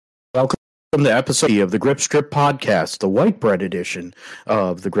Welcome to episode of the Grip Strip Podcast, the White Bread edition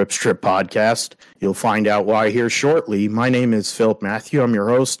of the Grip Strip Podcast. You'll find out why here shortly. My name is Philip Matthew. I'm your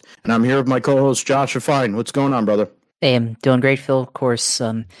host, and I'm here with my co-host, Josh Fine. What's going on, brother? Hey, I'm doing great, Phil. Of course,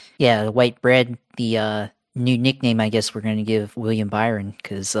 White Bread, the new nickname I guess we're going to give William Byron,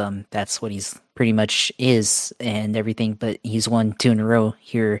 because that's what he's pretty much is and everything, but he's won 2 in a row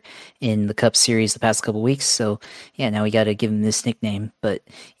here in the Cup Series the past couple weeks, so yeah, now we got to give him this nickname. But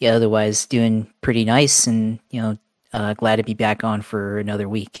yeah, otherwise doing pretty nice, and glad to be back on for another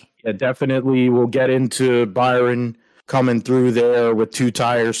week. Yeah, definitely. We'll get into Byron coming through there with 2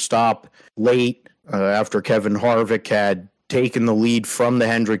 tires stop late after Kevin Harvick had taken the lead from the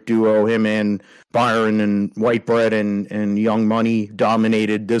Hendrick duo. Him and Byron and White Bread and Young Money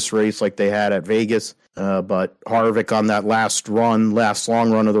dominated this race like they had at Vegas. But Harvick on that last long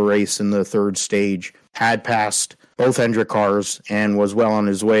run of the race in the third stage had passed both Hendrick cars and was well on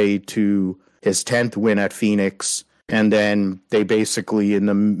his way to his 10th win at Phoenix. And then they basically, in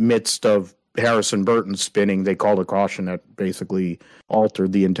the midst of Harrison Burton spinning, they called a caution that basically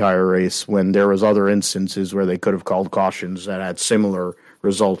altered the entire race, when there was other instances where they could have called cautions that had similar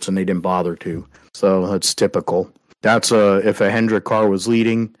results and they didn't bother to. So that's typical. That's if a Hendrick car was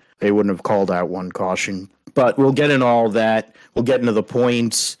leading, they wouldn't have called out one caution. But we'll get into all that. We'll get into the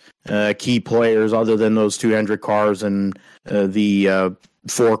points, key players other than those 2 Hendrick cars and the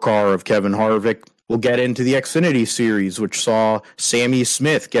 4 car of Kevin Harvick. We'll get into the XFinity series, which saw Sammy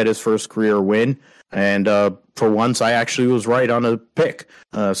Smith get his first career win. And for once, I actually was right on a pick.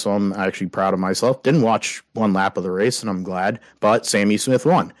 So I'm actually proud of myself. Didn't watch one lap of the race, and I'm glad. But Sammy Smith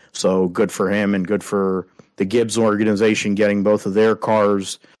won. So good for him, and good for the Gibbs organization getting both of their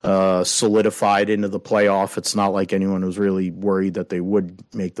cars solidified into the playoff. It's not like anyone was really worried that they would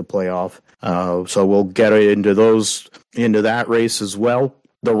make the playoff. So we'll get into that race as well.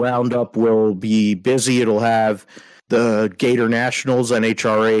 The roundup will be busy. It'll have the Gator Nationals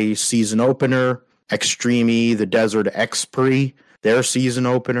NHRA season opener, Extreme E, the Desert X Prix, their season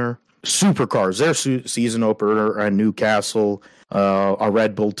opener, Supercars, their season opener, and Newcastle, a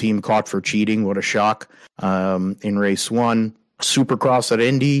Red Bull team caught for cheating. What a shock in race 1. Supercross at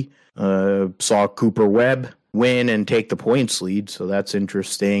Indy saw Cooper Webb win and take the points lead, so that's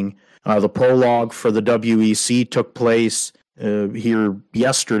interesting. The prologue for the WEC took place here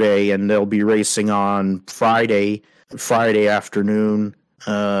yesterday, and they'll be racing on Friday afternoon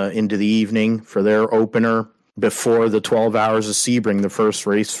into the evening for their opener before the 12 Hours of Sebring, the first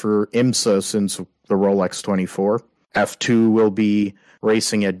race for IMSA since the Rolex 24. F2 will be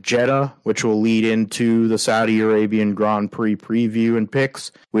racing at Jeddah, which will lead into the Saudi Arabian Grand Prix preview and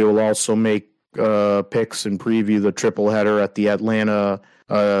picks. We will also make picks and preview the triple header at the Atlanta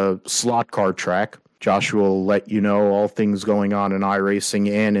slot car track. Joshua will let you know all things going on in iRacing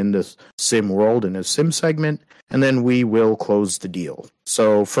and in the sim world in his sim segment, and then we will close the deal.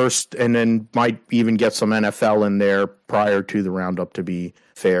 So first, and then might even get some NFL in there prior to the roundup, to be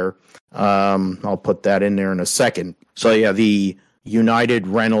fair. I'll put that in there in a second. So yeah, the United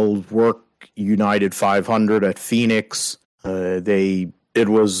Reynolds Work United 500 at Phoenix, it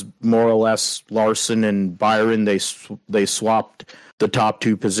was more or less Larson and Byron. They swapped the top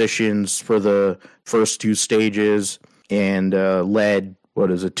 2 positions for the first 2 stages and led,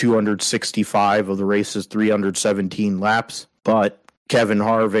 265 of the race's 317 laps. But Kevin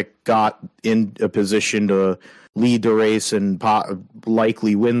Harvick got in a position to lead the race and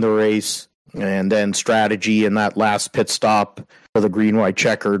likely win the race. And then strategy in that last pit stop for the green-white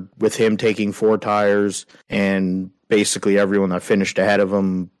checkered, with him taking 4 tires and basically everyone that finished ahead of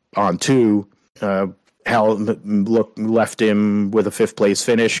him on 2, left him with a 5th place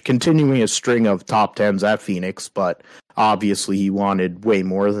finish, continuing a string of top 10s at Phoenix, but obviously he wanted way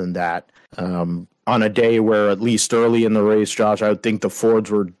more than that. On a day where, at least early in the race, Josh, I would think the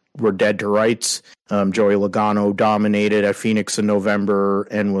Fords were dead to rights. Joey Logano dominated at Phoenix in November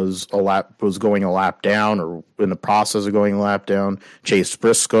and was going a lap down, or in the process of going a lap down. Chase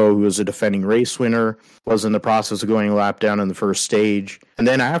Briscoe, who was a defending race winner, was in the process of going a lap down in the first stage. And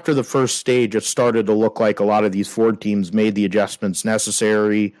then after the first stage, it started to look like a lot of these Ford teams made the adjustments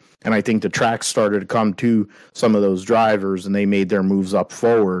necessary, and I think the track started to come to some of those drivers, and they made their moves up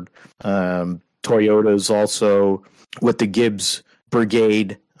forward. Toyota's also, with the Gibbs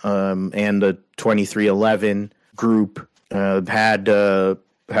brigade and the 2311 group,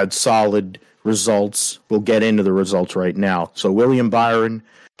 had solid results. We'll get into the results right now. So William Byron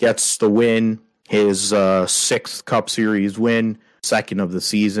gets the win, his 6th Cup Series win, 2nd of the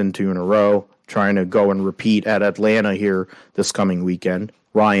season, 2 in a row, trying to go and repeat at Atlanta here this coming weekend.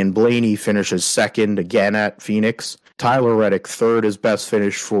 Ryan Blaney finishes 2nd again at Phoenix, Tyler Reddick, third, his best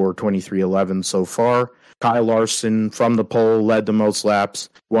finish for 23:11 so far. Kyle Larson from the pole led the most laps,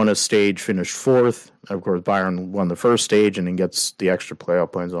 won a stage, finished fourth. Of course, Byron won the first stage and then gets the extra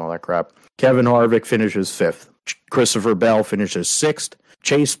playoff points and all that crap. Kevin Harvick finishes fifth. Christopher Bell finishes sixth.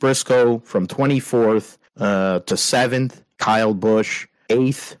 Chase Briscoe from 24th to seventh. Kyle Busch,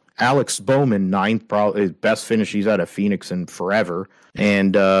 eighth. Alex Bowman, ninth, probably his best finish he's had at Phoenix in forever.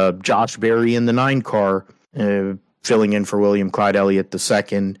 And Josh Berry in the 9 car, filling in for William Clyde Elliott, the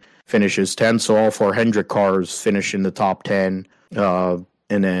second, finishes 10th. So all 4 Hendrick cars finish in the top 10. And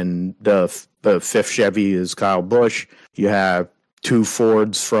then the fifth Chevy is Kyle Busch. You have 2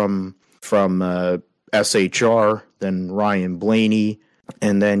 Fords from SHR, then Ryan Blaney,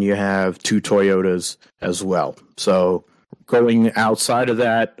 and then you have 2 Toyotas as well. So going outside of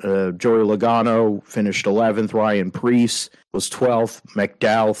that, Joey Logano finished 11th. Ryan Preece was 12th.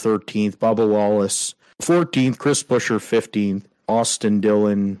 McDowell 13th. Bubba Wallace 14th. Chris Buescher 15th. Austin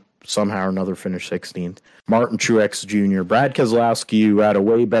Dillon somehow or another finished 16th. Martin Truex Jr. Brad Keselowski, who had a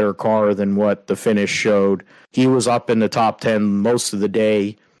way better car than what the finish showed. He was up in the top 10 most of the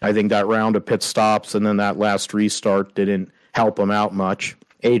day. I think that round of pit stops and then that last restart didn't help him out much.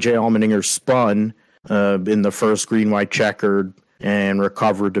 AJ Allmendinger spun in the first green-white checkered and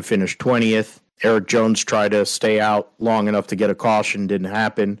recovered to finish 20th. Eric Jones tried to stay out long enough to get a caution. Didn't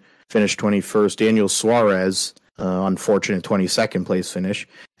happen. Finished 21st. Daniel Suarez, unfortunate 22nd place finish.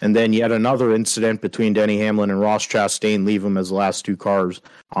 And then yet another incident between Denny Hamlin and Ross Chastain leave them as the last 2 cars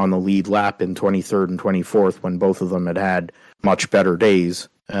on the lead lap in 23rd and 24th when both of them had much better days.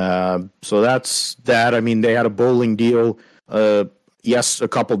 So that's that. I mean, they had a bowling deal. Yes, a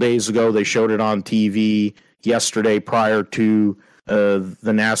couple days ago, they showed it on TV yesterday prior to the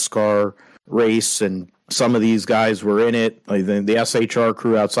NASCAR race, and some of these guys were in it. Like the SHR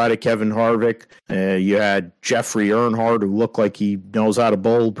crew outside of Kevin Harvick. You had Jeffrey Earnhardt, who looked like he knows how to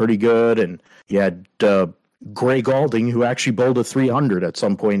bowl pretty good, and you had Gray Galding, who actually bowled a 300 at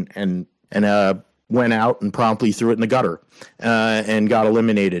some point and went out and promptly threw it in the gutter and got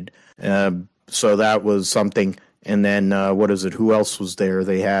eliminated. So that was something. And then, who else was there?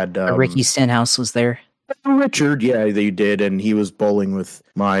 They had... Ricky Stenhouse was there. Richard, yeah, they did. And he was bowling with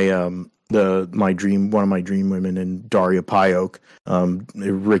one of my dream women, and Daria Payok.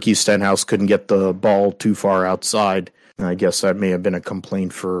 Ricky Stenhouse couldn't get the ball too far outside. I guess that may have been a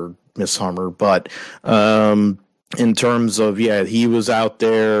complaint for Miss Hummer. But in terms of, he was out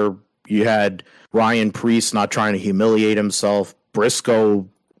there. You had Ryan Preece not trying to humiliate himself. Briscoe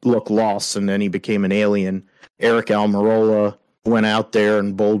looked lost, and then he became an alien. Eric Almirola went out there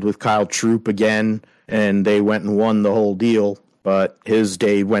and bowled with Kyle Troop again, and they went and won the whole deal. But his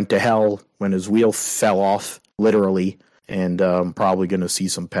day went to hell when his wheel fell off, literally, and I'm probably going to see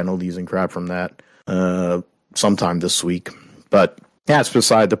some penalties and crap from that sometime this week. But that's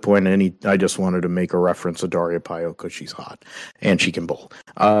beside the point. I just wanted to make a reference to Daria Payok because she's hot and she can bowl.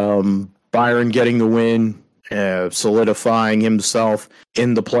 Byron getting the win, solidifying himself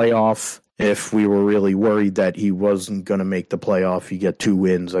in the playoff. If we were really worried that he wasn't going to make the playoff, you get 2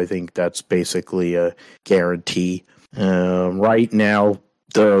 wins. I think that's basically a guarantee. Right now,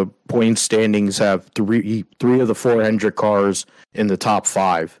 the point standings have three of the 4 Hendrick cars in the top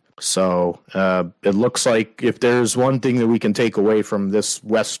 5. So it looks like if there's one thing that we can take away from this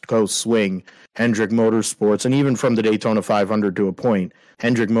West Coast swing, Hendrick Motorsports, and even from the Daytona 500 to a point,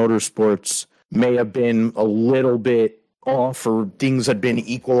 Hendrick Motorsports may have been a little bit off, or things had been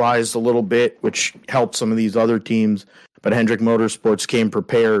equalized a little bit, which helped some of these other teams. But Hendrick Motorsports came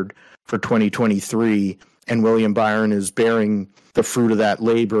prepared for 2023, and William Byron is bearing the fruit of that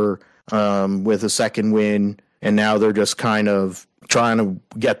labor with a second win. And now they're just kind of trying to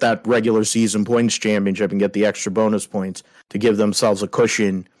get that regular season points championship and get the extra bonus points to give themselves a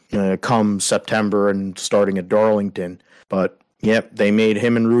cushion come September and starting at Darlington. But yep, they made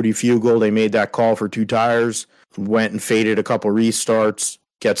him and Rudy Fugle. They made that call for 2 tires, went and faded a couple restarts,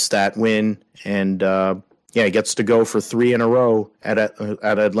 gets that win, and he gets to go for 3 in a row at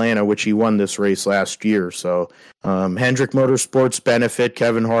Atlanta, which he won this race last year. So Hendrick Motorsports benefit.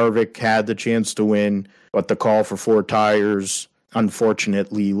 Kevin Harvick had the chance to win, but the call for 4 tires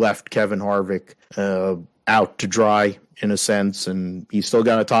unfortunately left Kevin Harvick out to dry in a sense, and he still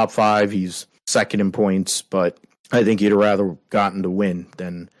got a top 5. He's second in points, but I think he'd have rather gotten the win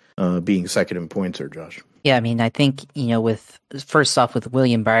than being second in points there, Josh. Yeah, I mean, I think, with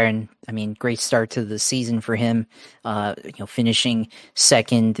William Byron, I mean, great start to the season for him, finishing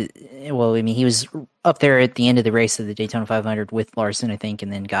second. Well, I mean, he was up there at the end of the race of the Daytona 500 with Larson, I think,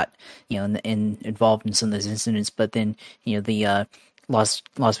 and then got, involved in some of those incidents. But then, the Las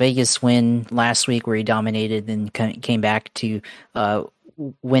Vegas win last week where he dominated, then came back to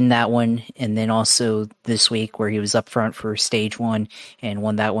win that one, and then also this week where he was up front for stage one and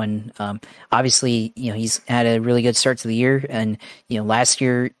won that one. Obviously, he's had a really good start to the year, and last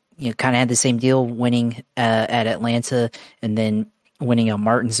year kind of had the same deal, winning at Atlanta and then winning at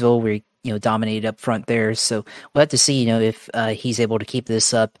Martinsville where he dominated up front there. So we'll have to see if he's able to keep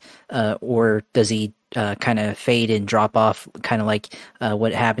this up, or does he kind of fade and drop off, kind of like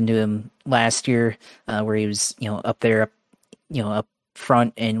what happened to him last year, where he was up there, up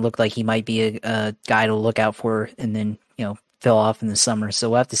front and looked like he might be a guy to look out for, and then fell off in the summer. So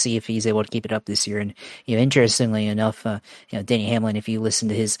we'll have to see if he's able to keep it up this year. And interestingly enough, Denny Hamlin, if you listen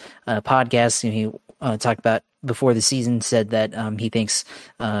to his podcast, he talked about before the season, said that he thinks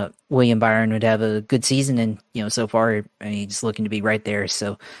William Byron would have a good season, and so far he's looking to be right there.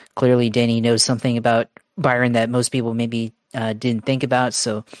 So clearly Denny knows something about Byron that most people maybe didn't think about.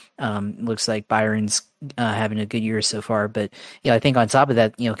 So looks like Byron's having a good year so far. But I think on top of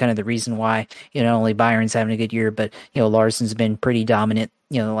that, kind of the reason why not only Byron's having a good year, but Larson's been pretty dominant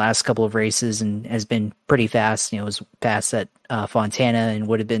the last couple of races and has been pretty fast. Was fast at Fontana and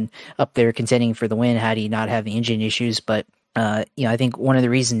would have been up there contending for the win had he not have the engine issues. But I think one of the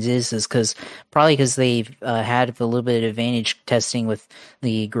reasons is because they've had a little bit of advantage testing with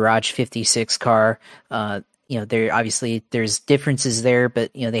the Garage 56 car. There obviously there's differences there,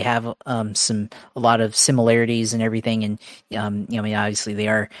 but they have a lot of similarities and everything. And obviously they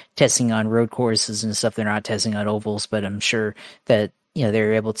are testing on road courses and stuff. They're not testing on ovals, but I'm sure that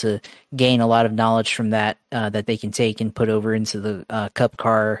they're able to gain a lot of knowledge from that that they can take and put over into the Cup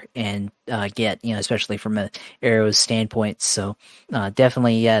car and get, especially from an aero standpoint. So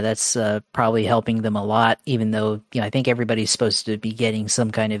definitely, that's probably helping them a lot, even though, I think everybody's supposed to be getting some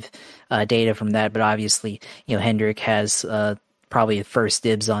kind of data from that. But obviously, Hendrick has probably a first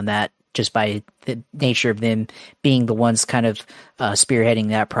dibs on that, just by the nature of them being the ones kind of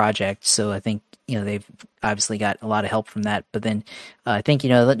spearheading that project. So I think, they've obviously got a lot of help from that. But then I think,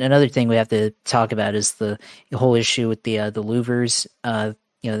 another thing we have to talk about is the whole issue with the louvers,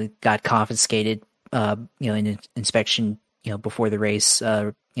 got confiscated, in inspection, before the race,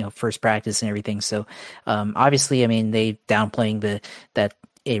 first practice and everything. So obviously, they downplaying that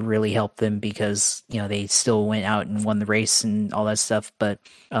it really helped them because, they still went out and won the race and all that stuff. But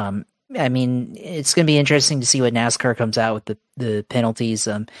it's going to be interesting to see what NASCAR comes out with the penalties.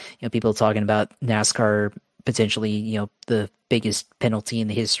 People talking about NASCAR potentially, the biggest penalty in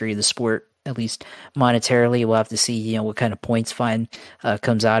the history of the sport, at least monetarily. We'll have to see, what kind of points fine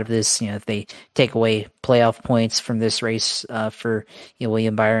comes out of this. If they take away playoff points from this race for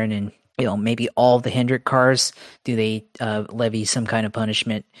William Byron and maybe all the Hendrick cars, do they levy some kind of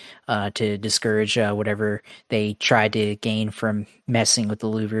punishment to discourage whatever they tried to gain from messing with the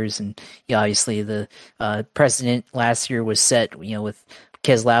louvers? And obviously the precedent last year was set, with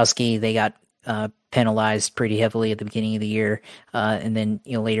Keselowski. They got penalized pretty heavily at the beginning of the year. And then,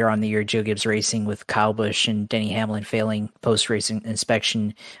 later on in the year, Joe Gibbs Racing with Kyle Busch and Denny Hamlin failing post-racing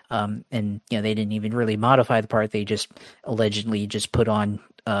inspection. And, they didn't even really modify the part. They just allegedly just put on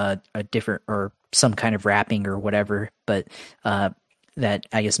a different or some kind of wrapping or whatever, but that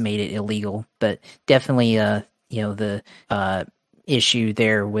I guess made it illegal. But definitely, the issue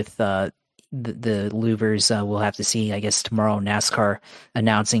there with the louvers, we'll have to see, I guess, tomorrow NASCAR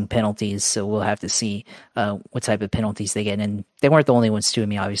announcing penalties. So we'll have to see what type of penalties they get. And they weren't the only ones too.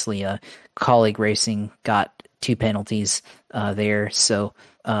 Obviously, Colleague Racing got 2 penalties there. So,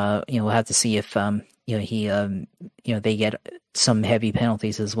 we'll have to see if, they get some heavy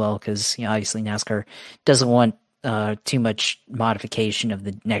penalties as well. Cause, obviously NASCAR doesn't want too much modification of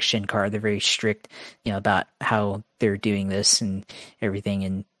the next gen car. They're very strict, about how they're doing this and everything.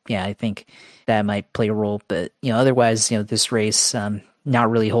 And yeah, I think that might play a role, but otherwise, this race,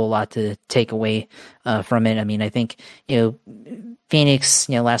 not really a whole lot to take away from it. I think, Phoenix,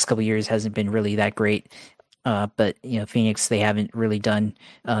 last couple of years hasn't been really that great. But Phoenix, they haven't really done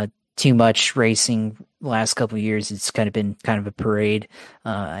too much racing the last couple of years. It's kind of been kind of a parade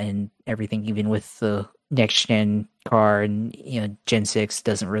and everything, even with the next gen car and Gen 6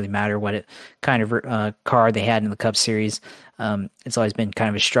 doesn't really matter what kind of car they had in the Cup Series. It's always been kind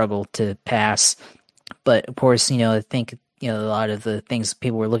of a struggle to pass. But of course, I think a lot of the things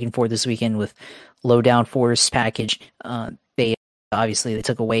people were looking for this weekend with low downforce package, they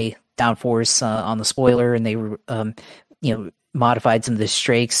took away downforce on the spoiler, and they were modified some of the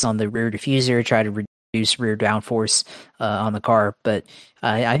strakes on the rear diffuser, try to reduce rear downforce on the car. But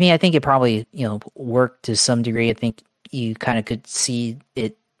I think it probably worked to some degree. I think you kind of could see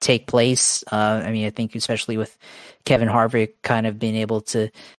it take place. I mean, I think especially with Kevin Harvick kind of being able to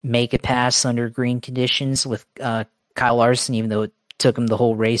make a pass under green conditions with Kyle Larson, even though it took him the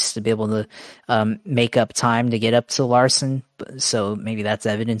whole race to be able to make up time to get up to Larson. So maybe that's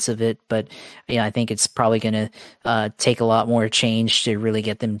evidence of it. But I think it's probably going to take a lot more change to really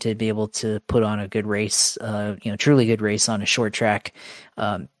get them to be able to put on a good race, truly good race on a short track.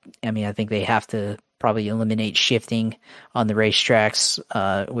 I mean, I think they have to probably eliminate shifting on the racetracks,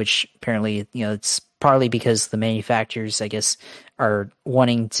 which apparently, it's partly because the manufacturers, I guess, are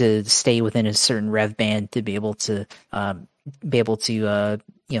wanting to stay within a certain rev band to be able to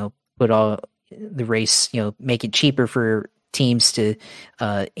put all the race, make it cheaper for teams to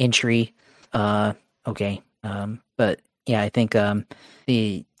entry. But yeah, I think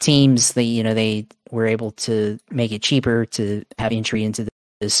the teams, they were able to make it cheaper to have entry into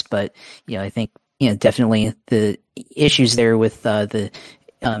this, but I think definitely the issues there with the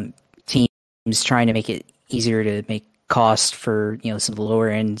teams trying to make it easier to make cost for some of the lower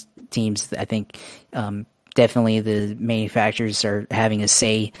end teams. I think definitely the manufacturers are having a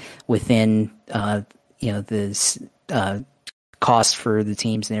say within this cost for the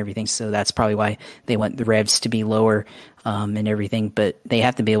teams and everything. So that's probably why they want the revs to be lower and everything. But they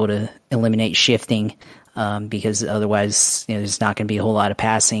have to be able to eliminate shifting because otherwise there's not going to be a whole lot of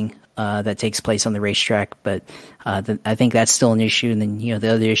passing that takes place on the racetrack. But I think that's still an issue. And then the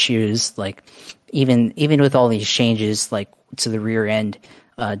other issue is like even with all these changes like to the rear end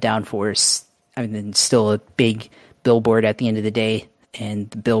downforce, I mean, still a big billboard at the end of the day, and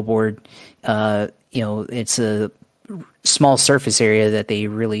the billboard, it's a small surface area that they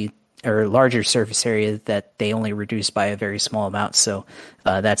really, or larger surface area that they only reduce by a very small amount. So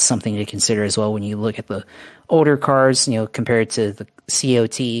that's something to consider as well when you look at the older cars, compared to the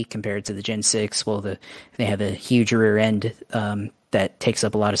COT, compared to the Gen 6. Well, they have a huge rear end that takes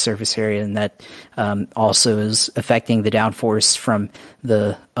up a lot of surface area, and that also is affecting the downforce from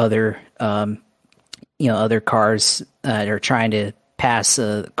the other other cars that are trying to pass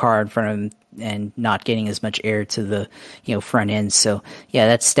a car in front of them and not getting as much air to the front end. So yeah,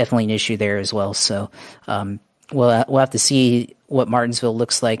 that's definitely an issue there as well. So we'll have to see what Martinsville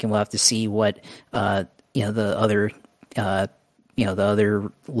looks like, and we'll have to see what the other low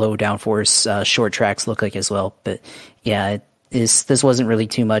downforce short tracks look like as well. But yeah, this wasn't really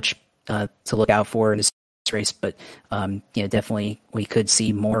too much to look out for in this race, but definitely we could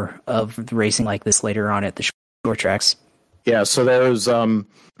see more of racing like this later on at the short tracks. Yeah, so there's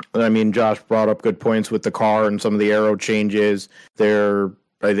Josh brought up good points with the car and some of the aero changes there.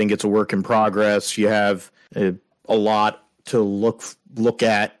 I think it's a work in progress. You have a lot to look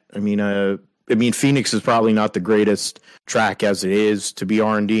at. I mean, Phoenix is probably not the greatest track as it is to be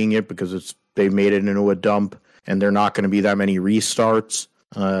R&Ding it, because they've made it into a dump, and there are not going to be that many restarts,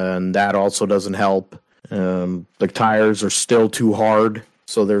 and that also doesn't help. The tires are still too hard,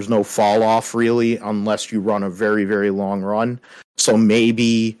 so there's no fall off really unless you run a very, very long run. So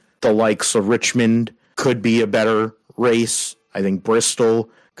maybe the likes of Richmond could be a better race. I think Bristol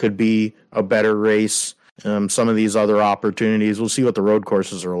could be a better race. Some of these other opportunities, we'll see what the road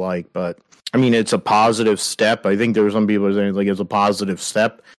courses are like, but I mean, it's a positive step. I think there are some people saying like it's a positive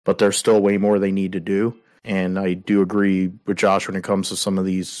step, but there's still way more they need to do. And I do agree with Josh when it comes to some of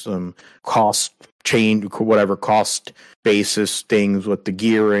these cost basis things with the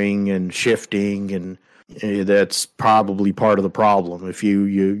gearing and shifting, and that's probably part of the problem. If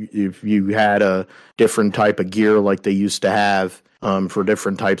you had a different type of gear like they used to have for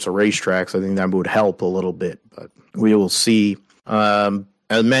different types of racetracks, I think that would help a little bit. But we will see.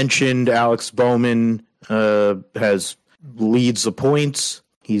 As mentioned, Alex Bowman leads the points.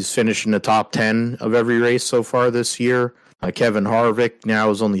 He's finished in the top 10 of every race so far this year. Kevin Harvick now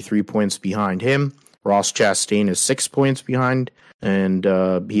is only 3 points behind him. Ross Chastain is 6 points behind, and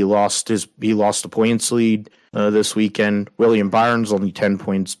he lost the points lead this weekend. William Byron's only 10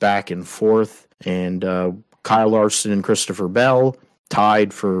 points back in fourth, and Kyle Larson and Christopher Bell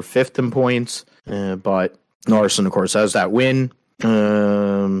tied for fifth in points. But Larson, of course, has that win.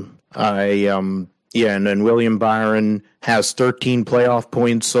 And then William Byron has 13 playoff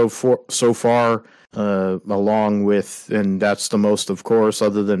points so far, along with, and that's the most, of course,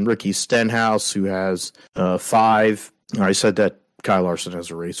 other than Ricky Stenhouse, who has 5. I said that Kyle Larson has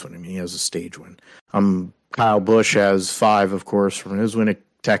a race win. I mean, he has a stage win. Kyle Busch has 5, of course, from his win at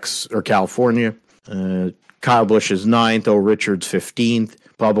California. Kyle Busch is 9th. O. Richards 15th.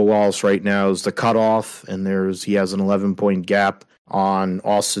 Bubba Wallace right now is the cutoff, and he has an 11-point gap on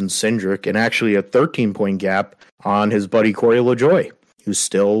Austin Hendrick, and actually a 13-point gap on his buddy Corey LaJoie. who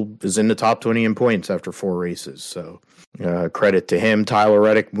still is in the top 20 in points after 4 races. So credit to him. Tyler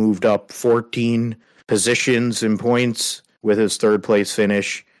Reddick moved up 14 positions in points with his third place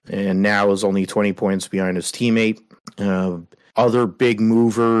finish, and now is only 20 points behind his teammate. Other big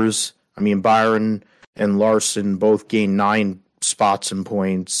movers, I mean, Byron and Larson both gained 9 spots in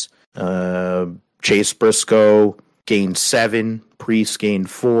points. Chase Briscoe gained 7, Priest gained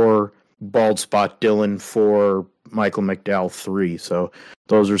 4, Bald Spot Dillon 4, Michael McDowell 3. So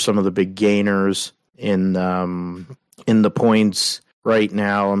those are some of the big gainers in the points right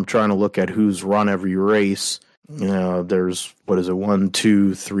now. I'm trying to look at who's run every race. There's 1,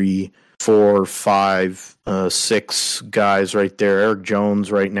 2, 3, 4, 5, 6 guys right there. Eric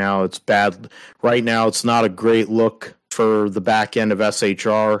Jones right now, it's bad. Right now, it's not a great look for the back end of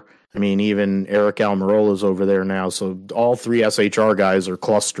SHR. I mean, even Eric Almirola's over there now. So all 3 SHR guys are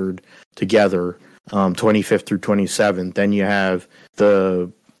clustered together, 25th through 27th. Then you have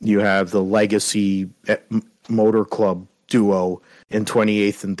the Legacy Motor Club duo in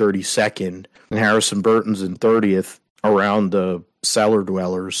 28th and 32nd, and Harrison Burton's in 30th around the cellar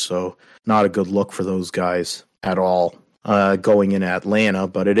dwellers. So not a good look for those guys at all going in Atlanta,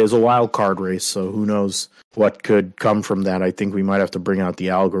 but it is a wild card race, so who knows what could come from that. I think we might have to bring out the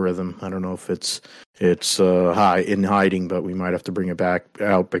algorithm. I don't know if it's in hiding, but we might have to bring it back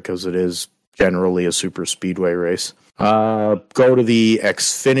out because it is generally a super speedway race. Go to the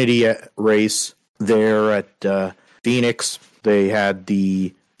Xfinity race there at Phoenix. They had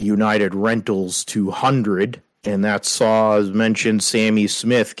the United Rentals 200, and that saw, as mentioned, Sammy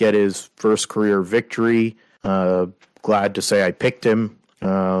Smith get his first career victory. Glad to say I picked him.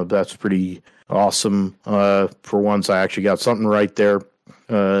 That's pretty awesome. For once, I actually got something right there.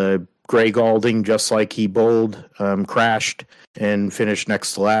 Gray Galding, just like he bowled, crashed and finished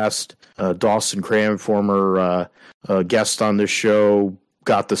next to last. Dawson Cram, former guest on this show,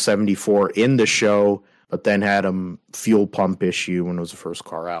 got the 74 in the show, but then had a fuel pump issue when it was the first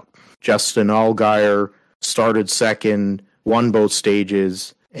car out. Justin Allgaier started second, won both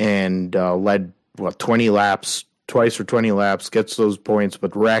stages, and led, 20 laps, twice for 20 laps, gets those points,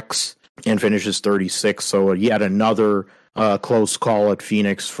 but wrecks and finishes 36. So yet another close call at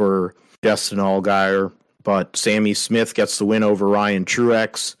Phoenix for Justin Allgaier. But Sammy Smith gets the win over Ryan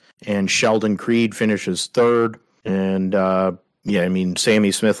Truex, and Sheldon Creed finishes third. And,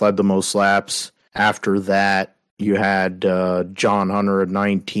 Sammy Smith led the most laps. After that, you had John Hunter at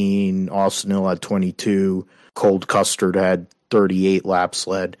 19, Austin Hill at 22, Cold Custard had 38 laps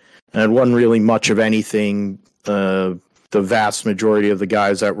led. And it wasn't really much of anything. The vast majority of the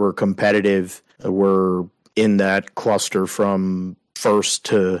guys that were competitive were in that cluster from 1st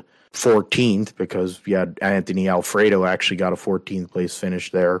to 14th, because you had Anthony Alfredo actually got a 14th place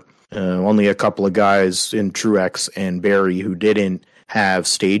finish there. Only a couple of guys in Truex and Barry who didn't have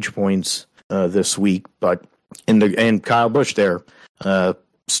stage points this week, but and Kyle Busch there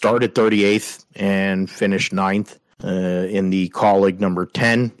started 38th and finished 9th in the colleague number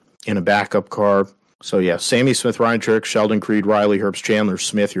 10 in a backup car. So yeah, Sammy Smith, Ryan Truex, Sheldon Creed, Riley Herbst, Chandler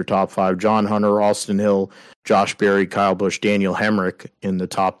Smith, your top 5. John Hunter, Austin Hill, Josh Berry, Kyle Busch, Daniel Hemrick in the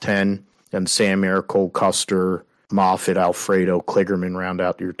top 10. And Sam Air, Cole Custer, Moffitt, Alfredo, Kligerman round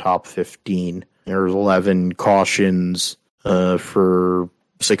out your top 15. There's 11 cautions for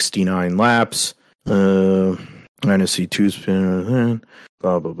 69 laps. Hennessy 2-spin,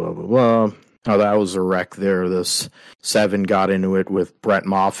 blah, blah, blah, blah, blah. Oh, that was a wreck there. This 7 got into it with Brett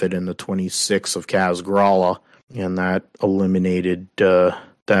Moffitt in the 26 of Kaz Gralla, and that eliminated,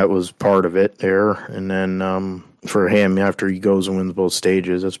 that was part of it there. And then for him, after he goes and wins both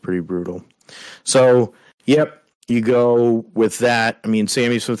stages, that's pretty brutal. So, yep, you go with that. I mean,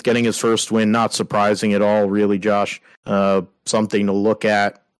 Sammy Smith getting his first win, not surprising at all, really, Josh. Something to look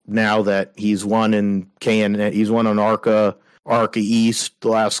at now that he's won in he's won on ARCA East the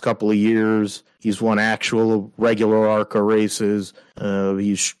last couple of years. He's won actual regular ARCA races.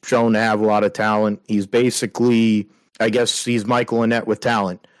 He's shown to have a lot of talent. He's basically, I guess he's Michael Annett with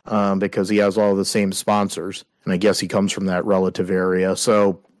talent, because he has all the same sponsors. And I guess he comes from that relative area.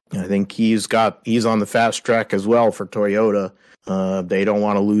 So I think he's on the fast track as well for Toyota. They don't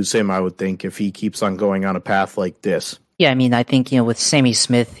want to lose him, I would think, if he keeps on going on a path like this. Yeah, I mean, I think, with Sammy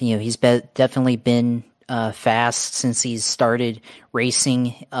Smith, he's definitely been fast since he's started racing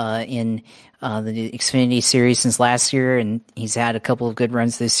in the Xfinity Series since last year, and he's had a couple of good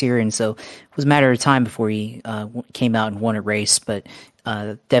runs this year, and so it was a matter of time before he came out and won a race, but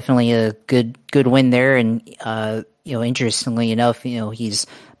definitely a good win there, and interestingly enough, he's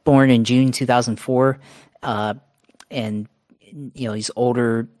born in June 2004, and he's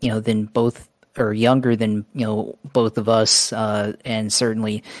older, than both or younger than both of us, and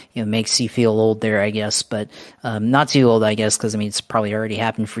certainly makes you feel old there, I guess, but not too old, I guess, because I mean it's probably already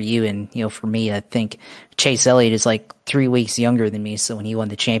happened for you, and for me, I think Chase Elliott is like 3 weeks younger than me, so when he won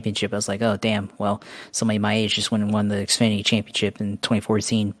the championship, I was like, oh damn, well, somebody my age just went and won the Xfinity championship in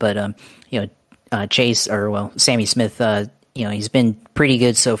 2014, but Sammy Smith, he's been pretty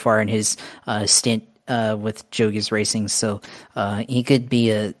good so far in his stint with Joe Gibbs Racing, so he could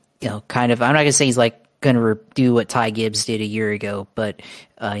be a kind of, I'm not gonna say he's like gonna do what Ty Gibbs did a year ago, but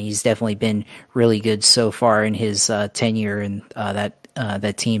he's definitely been really good so far in his tenure in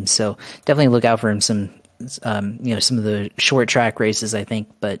that team. So definitely look out for him some of the short track races, I think.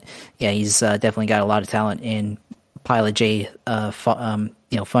 But yeah, he's definitely got a lot of talent, and Pilot J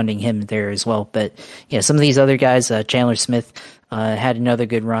funding him there as well. But yeah, some of these other guys, Chandler Smith had another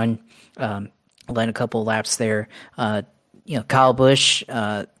good run, led a couple laps there. Kyle Busch,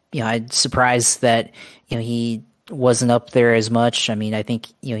 I'm surprised that he wasn't up there as much. I mean, I think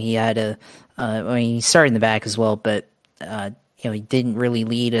he had he started in the back as well, but he didn't really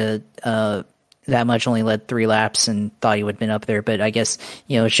lead that much. Only led 3 laps, and thought he would have been up there. But I guess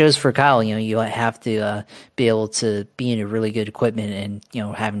it shows for Kyle. You have to be able to be in a really good equipment,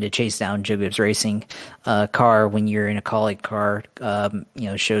 and having to chase down Joe Gibbs Racing car when you're in a Kaulig car,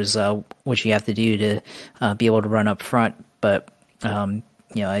 shows what you have to do to be able to run up front. But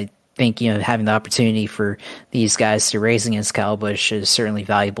I think having the opportunity for these guys to race against Kyle Busch is certainly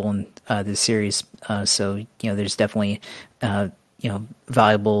valuable in this series. So there's definitely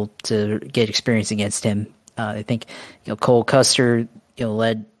valuable to get experience against him. I think Cole Custer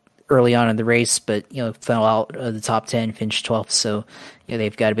led early on in the race, but fell out of the top 10, finished 12th. So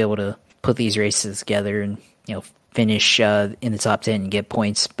they've got to be able to put these races together and finish in the top 10 and get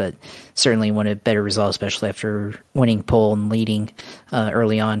points, but certainly want a better result, especially after winning pole and leading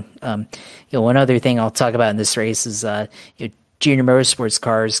early on. One other thing I'll talk about in this race is junior motorsports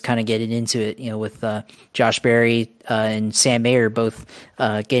cars kind of getting into it, with Josh Berry and Sam Mayer both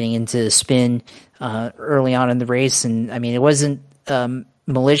getting into spin early on in the race. And I mean, it wasn't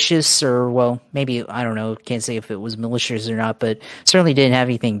malicious, or well, maybe, I don't know, can't say if it was malicious or not, but certainly didn't have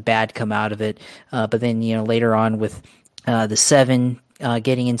anything bad come out of it. But then later on with the 7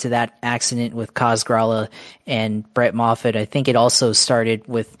 getting into that accident with Cosgralla and Brett Moffitt, I think it also started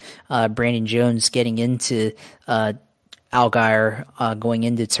with Brandon Jones getting into Allgaier going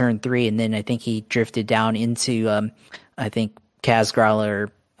into turn 3, and then I think he drifted down into I think Cosgralla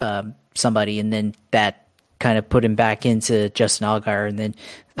or somebody, and then that kind of put him back into Justin Allgaier, and then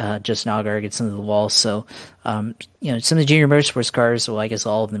Justin Allgaier gets into the wall. So, some of the junior motorsports cars, well, I guess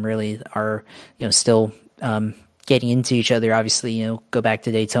all of them really are, still getting into each other. Obviously, go back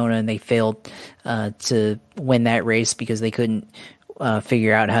to Daytona, and they failed to win that race because they couldn't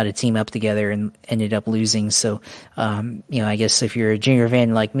figure out how to team up together and ended up losing. So, I guess if you're a junior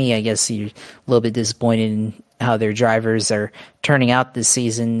fan like me, I guess you're a little bit disappointed in how their drivers are turning out this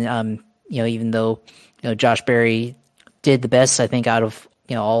season. Even though Josh Berry did the best, I think, out of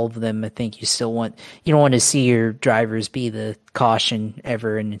all of them. I think you don't want to see your drivers be the caution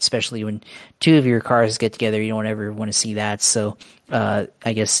ever, and especially when 2 of your cars get together, you don't ever want to see that. So I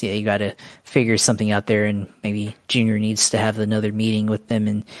guess you got to figure something out there, and maybe Junior needs to have another meeting with them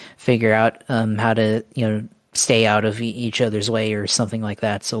and figure out how to stay out of each other's way or something like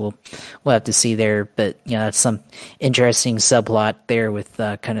that. So we'll have to see there. But that's some interesting subplot there with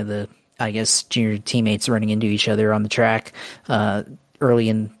kind of the, I guess, junior teammates running into each other on the track early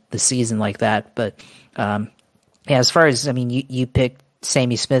in the season like that. But as far as, you picked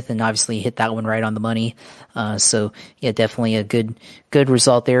Sammy Smith and obviously hit that one right on the money. So yeah, definitely a good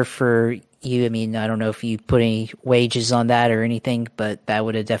result there for you. I don't know if you put any wages on that or anything, but that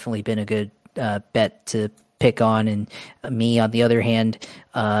would have definitely been a good bet to pick on. And me, on the other hand,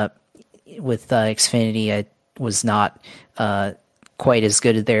 with Xfinity, I was not quite as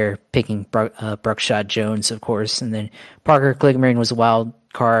good there, picking Bruckshot Jones, of course, and then Parker Kligerman was a wild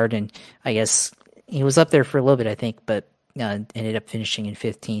card, and I guess he was up there for a little bit, I think, but ended up finishing in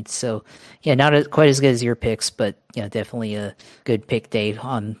 15th. So yeah, not quite as good as your picks, but definitely a good pick day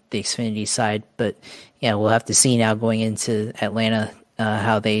on the Xfinity side. But yeah, we'll have to see now going into Atlanta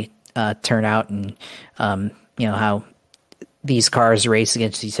how they turn out, and how these cars race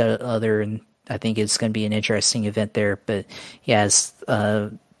against each other, and I think it's going to be an interesting event there. But yes, I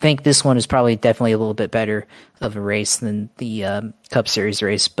think this one is probably definitely a little bit better of a race than the Cup Series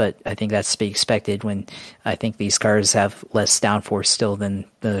race, but I think that's to be expected when I think these cars have less downforce still than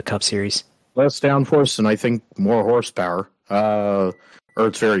the Cup Series. Less downforce, and I think more horsepower. Or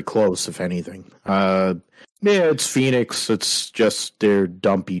it's very close, if anything. Yeah, it's Phoenix. It's just their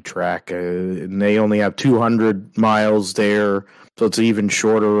dumpy track. And they only have 200 miles there, so it's an even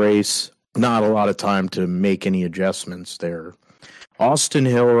shorter race. Not a lot of time to make any adjustments there. Austin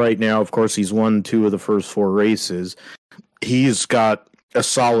Hill right now, of course, he's won 2 of the first 4 races. He's got a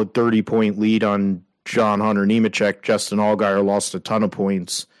solid 30-point lead on John Hunter Nemechek. Justin Allgaier lost a ton of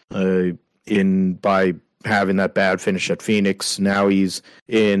points by having that bad finish at Phoenix. Now he's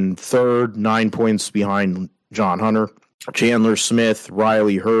in third, 9 points behind John Hunter. Chandler Smith,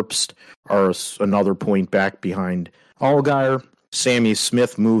 Riley Herbst are another point back behind Allgaier. Sammy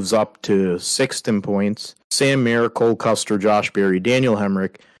Smith moves up to 6th in points. Sam Mayer, Cole Custer, Josh Berry, Daniel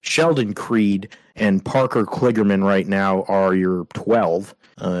Hemrick, Sheldon Creed, and Parker Kligerman right now are your 12.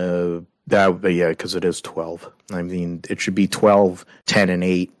 Because it is 12. I mean, it should be 12, 10, and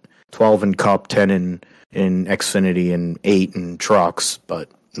 8. 12 in Cup, 10 in Xfinity, and 8 in trucks, but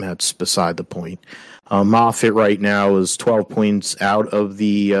that's beside the point. Moffitt right now is 12 points out of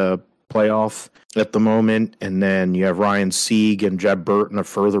the playoff at the moment, and then you have Ryan Sieg and Jeb Burton a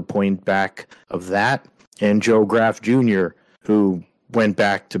further point back of that, and Joe Graff Jr., who went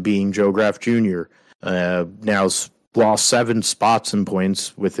back to being Joe Graff Jr., now's lost 7 spots in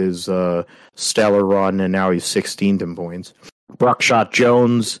points with his stellar run, and now he's 16th in points. Buckshot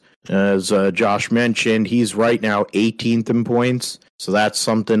Jones, as Josh mentioned, he's right now 18th in points, so that's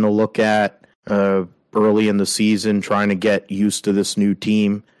something to look at early in the season, trying to get used to this new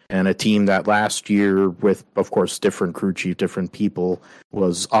team, and a team that last year, with, of course, different crew chief, different people,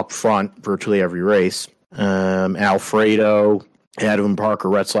 was up front virtually every race. Alfredo, Adam Parker,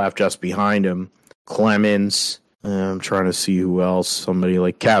 Retzlaff just behind him. Clemens, I'm trying to see who else. Somebody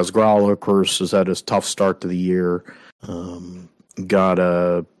like Kaz Gralla, of course, has had a tough start to the year. He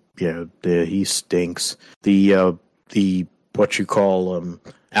stinks. The what you call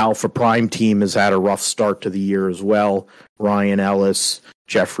Alpha Prime team has had a rough start to the year as well. Ryan Ellis,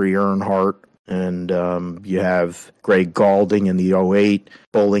 Jeffrey Earnhardt, and you have Greg Galding in the 08,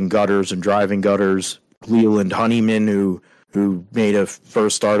 Bowling Gutters and Driving Gutters. Leland Honeyman, who made a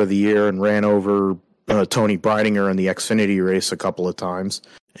first start of the year and ran over Tony Breidinger in the Xfinity race a couple of times.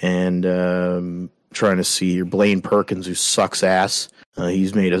 And trying to see your Blaine Perkins, who sucks ass.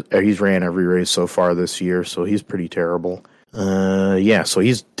 He's ran every race so far this year, so he's pretty terrible. So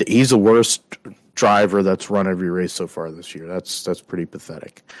he's the worst driver that's run every race so far this year. That's pretty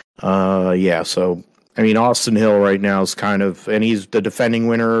pathetic. So I mean, Austin Hill right now is and he's the defending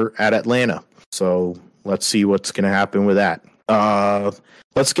winner at Atlanta. So let's see what's going to happen with that.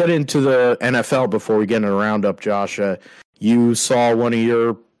 Let's get into the NFL before we get into a roundup, Josh. You saw one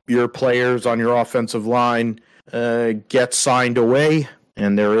of your players on your offensive line get signed away,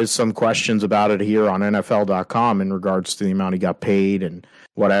 and there is some questions about it here on NFL.com in regards to the amount he got paid and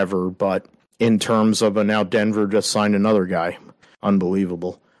whatever. But in terms of now Denver just signed another guy.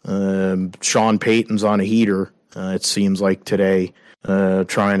 Unbelievable. Sean Payton's on a heater, it seems like today,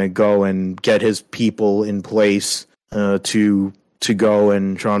 trying to go and get his people in place to go,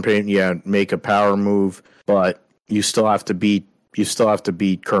 and Sean Payton, make a power move, but you still have to beat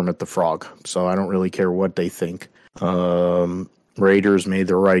Kermit the Frog. So I don't really care what they think. Raiders made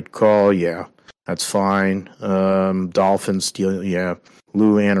the right call. Yeah, that's fine. Dolphins still,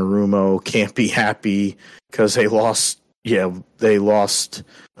 Lou Anarumo can't be happy because they lost. Yeah, they lost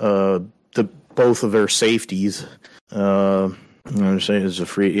both of their safeties. I'm saying it's a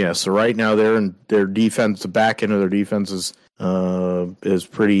free. Yeah, so right now they're in their defense. The back end of their defense is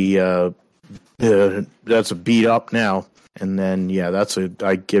pretty. That's a beat up now. And then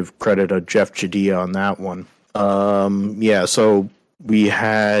I give credit to Jeff Chadilla on that one. So we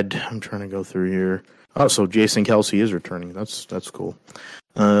had. I'm trying to go through here. Oh, so Jason Kelce is returning. That's cool.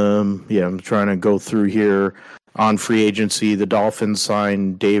 I'm trying to go through here. On free agency, the Dolphins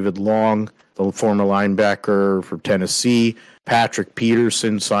signed David Long, the former linebacker for Tennessee. Patrick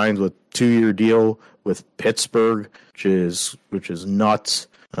Peterson signed with 2-year deal with Pittsburgh, which is nuts.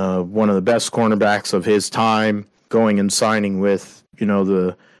 One of the best cornerbacks of his time, going and signing with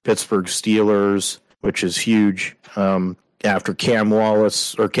the Pittsburgh Steelers, which is huge. After Cam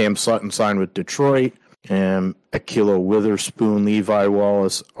Sutton signed with Detroit, and Akilo Witherspoon, Levi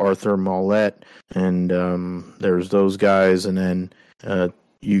Wallace, Arthur Mollett, and there's those guys, and then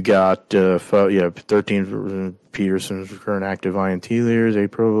you got 13 Peterson's current active INT leaders, 8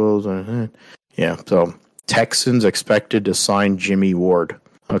 Pro Bowls. So Texans expected to sign Jimmy Ward.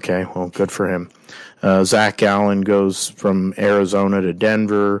 Okay, well, good for him. Zach Allen goes from Arizona to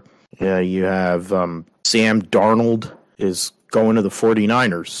Denver. You have Sam Darnold is going to the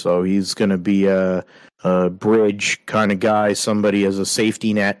 49ers, so he's going to be a bridge kind of guy, somebody as a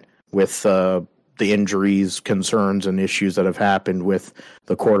safety net with the injuries, concerns, and issues that have happened with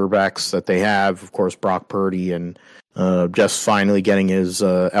the quarterbacks that they have. Of course, Brock Purdy and just finally getting his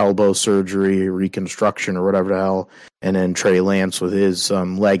elbow surgery, reconstruction, or whatever the hell, and then Trey Lance with his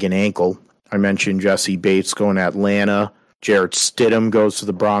leg and ankle. I mentioned Jesse Bates going to Atlanta. Jarrett Stidham goes to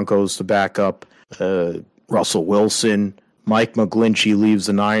the Broncos to back up Russell Wilson. Mike McGlinchey leaves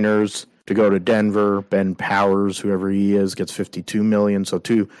the Niners to go to Denver. Ben Powers, whoever he is, gets $52 million. So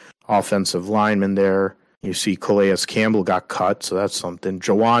 2 offensive linemen there. You see Calais Campbell got cut, so that's something.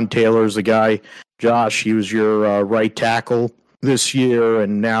 Jawaan Taylor's a guy. Josh, he was your right tackle this year,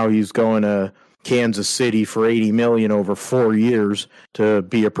 and now he's going to Kansas City for $80 million over 4 years to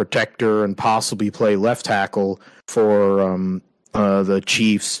be a protector and possibly play left tackle for the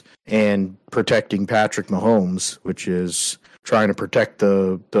Chiefs and protecting Patrick Mahomes, which is trying to protect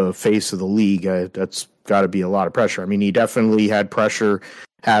the face of the league. That's got to be a lot of pressure. I mean, he definitely had pressure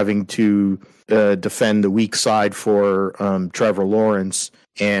having to defend the weak side for Trevor Lawrence,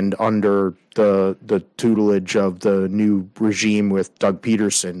 and under the tutelage of the new regime with Doug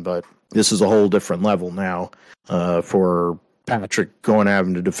Peterson. But this is a whole different level now for Patrick, going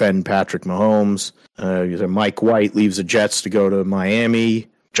having to defend Patrick Mahomes. Mike White leaves the Jets to go to Miami.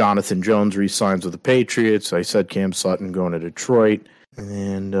 Jonathan Jones re-signs with the Patriots. I said Cam Sutton going to Detroit.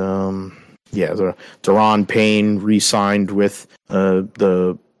 And, Deron Payne re-signed with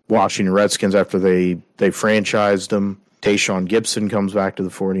the Washington Redskins after they franchised him. Tayshaun Gibson comes back to the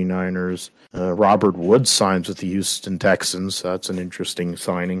 49ers. Robert Woods signs with the Houston Texans. That's an interesting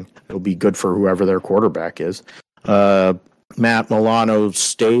signing. It'll be good for whoever their quarterback is. Matt Milano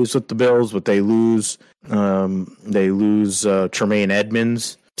stays with the Bills, but they lose Tremaine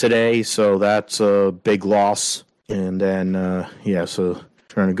Edmonds today, so that's a big loss. And then, so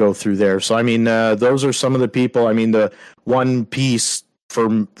trying to go through there. So, I mean, those are some of the people. I mean, the one piece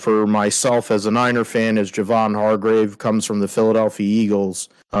for myself as a Niner fan is Javon Hargrave, comes from the Philadelphia Eagles.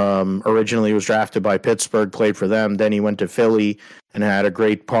 Originally he was drafted by Pittsburgh, played for them. Then he went to Philly and had a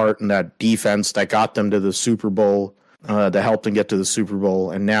great part in that defense that got them to the Super Bowl, that helped them get to the Super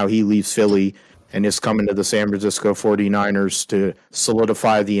Bowl. And now he leaves Philly and is coming to the San Francisco 49ers to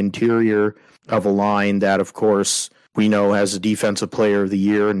solidify the interior of a line that, of course, we know has a defensive player of the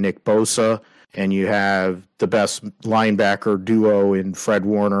year, Nick Bosa. And you have the best linebacker duo in Fred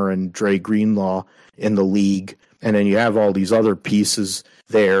Warner and Dre Greenlaw in the league. And then you have all these other pieces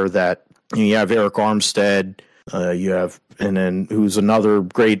there that you have Eric Armstead, and then who's another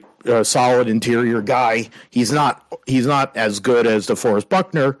great, solid interior guy. He's not as good as DeForest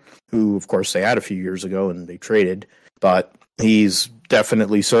Buckner, who, of course, they had a few years ago and they traded, but he's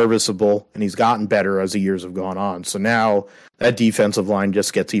definitely serviceable, and he's gotten better as the years have gone on. So now that defensive line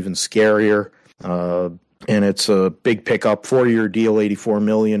just gets even scarier. And it's a big pickup, 4-year deal, $84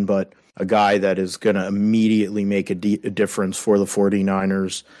 million, but a guy that is going to immediately make a difference for the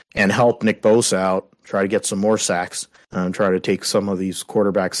 49ers and help Nick Bosa out, try to get some more sacks, try to take some of these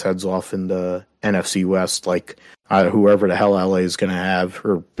quarterbacks' heads off in the NFC West, like whoever the hell LA is going to have,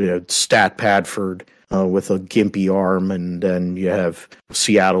 or Stat Padford with a gimpy arm, and then you have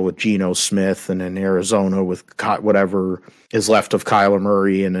Seattle with Geno Smith, and then Arizona with whatever is left of Kyler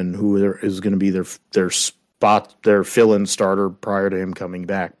Murray, and then who is going to be their fill-in starter prior to him coming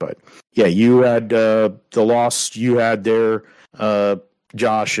back. But yeah, you had the loss you had there,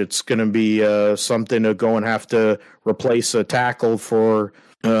 Josh. It's going to be something to go and have to replace a tackle for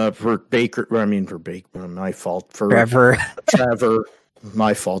Baker. For Baker, my fault. For Trevor.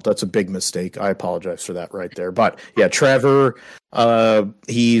 My fault. That's a big mistake. I apologize for that right there. But yeah, Trevor,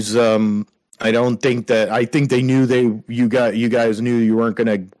 he's I think they knew you guys knew you weren't going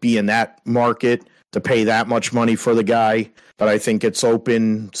to be in that market to pay that much money for the guy. But I think it's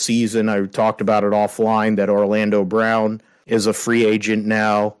open season. I talked about it offline that Orlando Brown is a free agent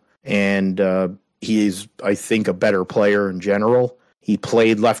now, and he's, I think, a better player in general. He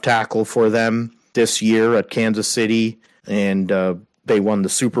played left tackle for them this year at Kansas City, and they won the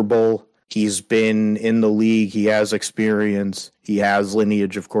Super Bowl. He's been in the league. He has experience. He has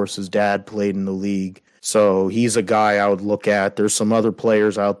lineage. Of course, his dad played in the league. So he's a guy I would look at. There's some other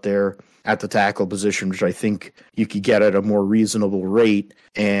players out there at the tackle position, which I think you could get at a more reasonable rate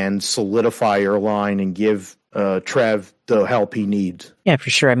and solidify your line and give Trev the help he needs. Yeah, for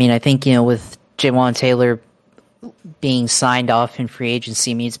sure. I mean, I think, with Jawaan Taylor being signed off in free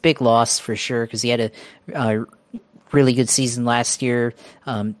agency, I mean, it's a big loss for sure, because he had a really good season last year,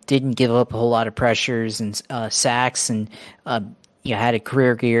 didn't give up a whole lot of pressures and sacks, and had a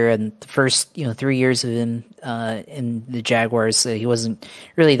career year, and the first 3 years of him in the Jaguars, he wasn't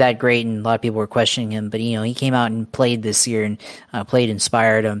really that great, and a lot of people were questioning him. But he came out and played this year, and played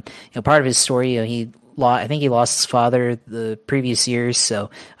inspired him. Part of his story, I think he lost his father the previous year, so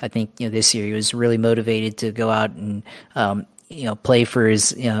I think this year he was really motivated to go out and play for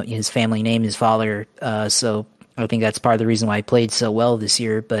his family name, his father. So I think that's part of the reason why he played so well this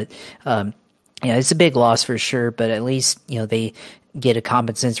year. But it's a big loss for sure. But at least they get a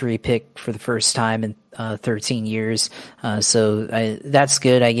compensatory pick for the first time in 13 years. So that's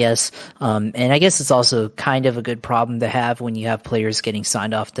good, I guess. And I guess it's also kind of a good problem to have when you have players getting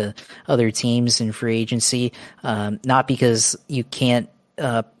signed off to other teams in free agency. Not because you can't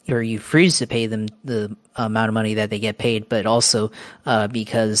or you freeze to pay them the amount of money that they get paid, but also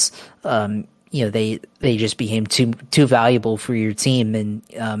because they just became too valuable for your team and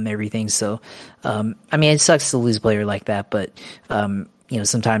everything. So it sucks to lose a player like that, but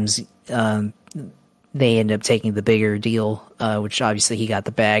sometimes they end up taking the bigger deal, which obviously he got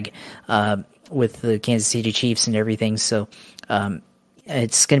the bag with the Kansas City Chiefs and everything. So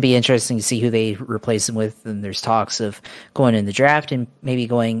it's going to be interesting to see who they replace him with. And there's talks of going in the draft and maybe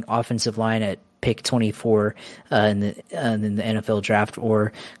going offensive line at pick 24 in the NFL draft,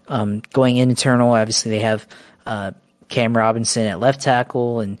 or going internal. Obviously, they have Cam Robinson at left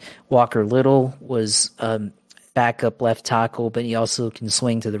tackle, and Walker Little was backup left tackle, but he also can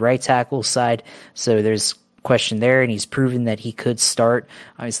swing to the right tackle side. So there's question there, and he's proven that he could start.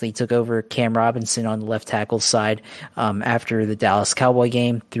 Obviously, he took over Cam Robinson on the left tackle side after the Dallas Cowboy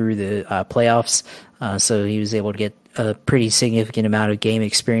game through the playoffs. So he was able to get a pretty significant amount of game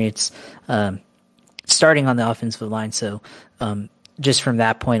experience starting on the offensive line. So just from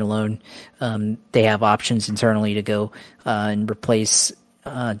that point alone, they have options internally to go and replace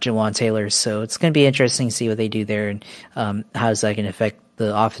Jawaan Taylor. So it's going to be interesting to see what they do there, and how is that going to affect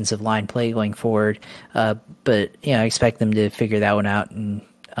the offensive line play going forward. But I expect them to figure that one out, and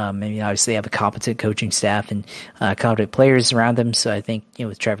obviously they have a competent coaching staff and competent players around them. So I think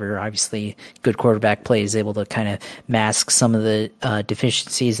with Trevor, obviously good quarterback play is able to kind of mask some of the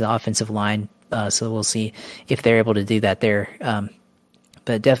deficiencies in the offensive line. So we'll see if they're able to do that there.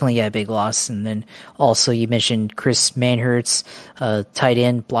 But definitely, a big loss. And then also you mentioned Chris Manhertz, tight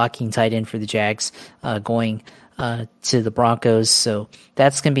end, blocking tight end for the Jags, going to the Broncos. So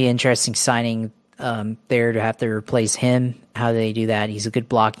that's going to be an interesting signing there, to have to replace him. How they do that? He's a good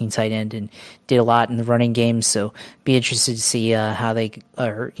blocking tight end and did a lot in the running game. So be interested to see how they,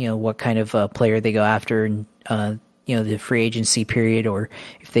 or what kind of player they go after, and the free agency period, or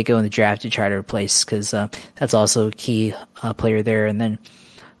if they go in the draft to try to replace, because that's also a key player there. And then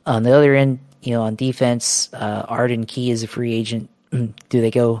on the other end, on defense, Arden Key is a free agent. Do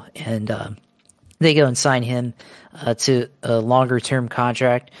they go and sign him to a longer term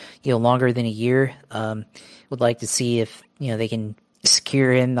contract, longer than a year? Would like to see if they can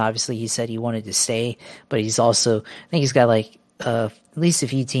secure him. Obviously, he said he wanted to stay, but he's also, I think he's got at least a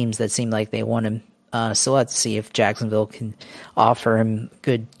few teams that seem like they want him. So let's see if Jacksonville can offer him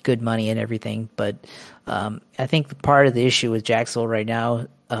good money and everything. But I think part of the issue with Jacksonville right now,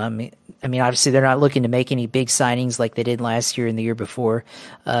 obviously they're not looking to make any big signings like they did last year and the year before.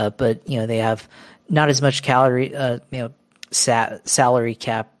 But they have not as much salary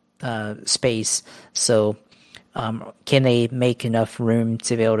cap space. So can they make enough room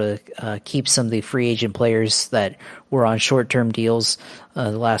to be able to keep some of the free agent players that were on short-term deals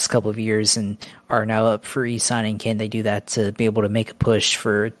the last couple of years and are now up for e-signing? Can they do that to be able to make a push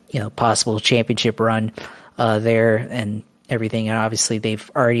for possible championship run there and everything? And obviously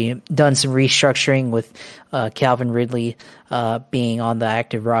they've already done some restructuring with Calvin Ridley being on the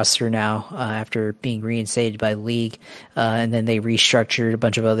active roster now after being reinstated by the league. And then they restructured a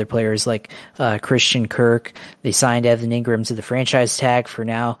bunch of other players like Christian Kirk. They signed Evan Ingram to the franchise tag for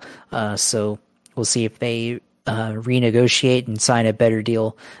now. So we'll see if they renegotiate and sign a better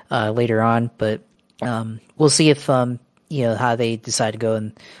deal later on. But we'll see if how they decide to go,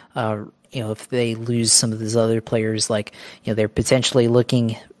 and if they lose some of these other players, like, they're potentially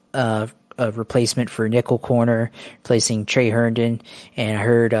looking a replacement for nickel corner, replacing Trey Herndon. And I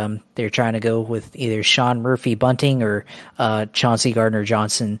heard they're trying to go with either Sean Murphy Bunting or Chauncey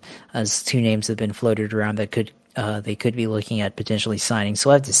Gardner-Johnson as two names that have been floated around that they could be looking at potentially signing. So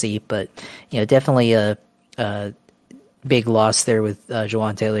we'll have to see. But, definitely a big loss there with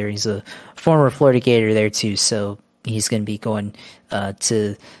Jawaan Taylor. He's a former Florida Gator there too, so he's going to be going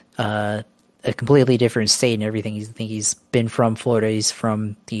to a completely different state and everything. I think he's been from Florida. He's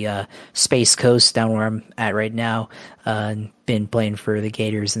from the Space Coast, down where I'm at right now, and been playing for the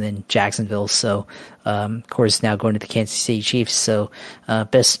Gators and then Jacksonville. So, of course, now going to the Kansas City Chiefs. So,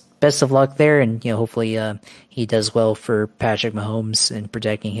 best of luck there, and hopefully he does well for Patrick Mahomes and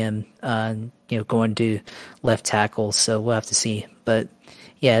protecting him. Going to left tackle. So we'll have to see. But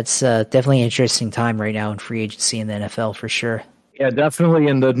yeah, it's definitely an interesting time right now in free agency in the NFL for sure. Yeah, definitely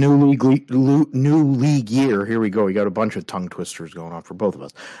in the new league year. Here we go. We got a bunch of tongue twisters going on for both of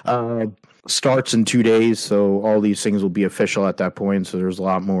us. Starts in 2 days, so all these things will be official at that point. So there's a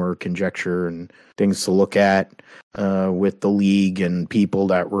lot more conjecture and things to look at with the league and people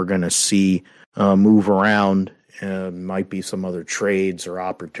that we're going to see move around. Might be some other trades or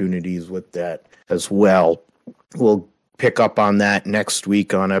opportunities with that as well. We'll pick up on that next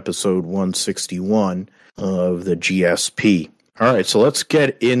week on episode 161 of the GSP. All right, so let's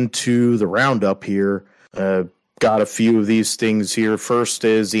get into the roundup here. Got a few of these things here. First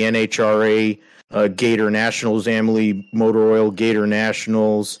is the NHRA Gator Nationals, Amalie Motor Oil Gator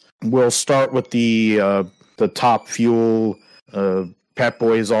Nationals. We'll start with the Top Fuel Pep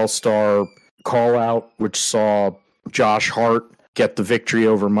Boys All-Star call-out, which saw Josh Hart get the victory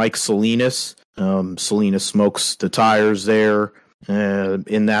over Mike Salinas. Salinas smokes the tires there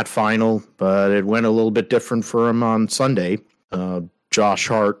in that final, but it went a little bit different for him on Sunday. Josh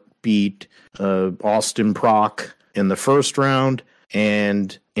Hart beat Austin Prock in the first round,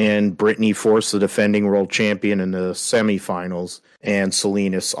 and Brittany Force, the defending world champion, in the semifinals, and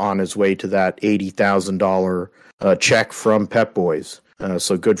Salinas on his way to that $80,000 check from Pep Boys.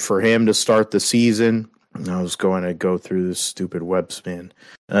 So good for him to start the season. I was going to go through this stupid web span.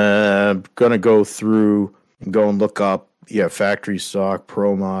 Going to go through and go and look up, factory stock,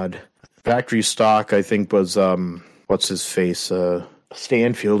 Pro Mod. Factory stock, I think, was... what's his face?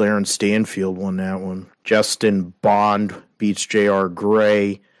 Aaron Stanfield won that one. Justin Bond beats J.R.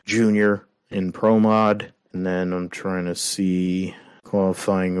 Gray Jr. in Pro Mod. And then I'm trying to see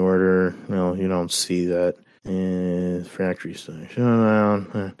qualifying order. No, you don't see that. Factory stock.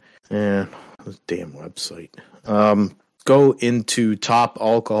 This damn website. Go into Top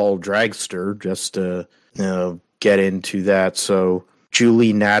Alcohol Dragster just to get into that. So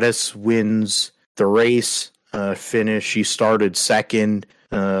Julie Natus wins the race. Finish. She started second,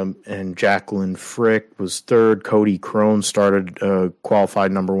 and Jacqueline Frick was third. Cody Crone started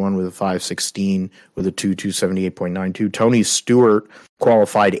qualified number one with a 5:16 with a 2:278.92. Tony Stewart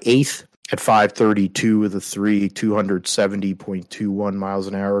qualified eighth at 5:32 with a 270.21 miles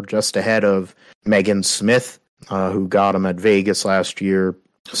an hour, just ahead of Megan Smith, who got him at Vegas last year.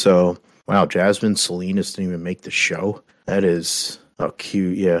 So, wow, Jasmine Salinas didn't even make the show. That is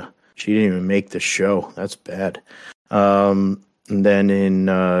cute, yeah. She didn't even make the show. That's bad. And then in,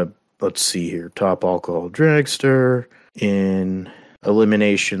 let's see here, Top Alcohol Dragster, in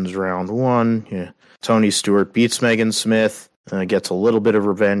Eliminations Round 1, Tony Stewart beats Megan Smith, gets a little bit of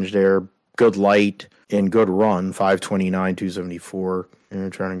revenge there. Good light and good run, 5:29, 274. And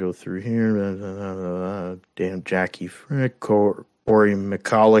I'm trying to go through here. Damn, Jackie Frick, Corey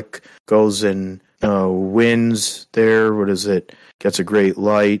McCulloch goes and wins there. What is it? Gets a great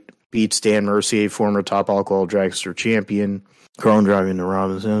light. Beats Dan Mercier, former Top Alcohol Dragster champion. Crone driving the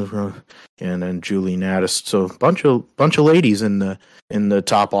Robinson, and then Julie Natus. So bunch of ladies in the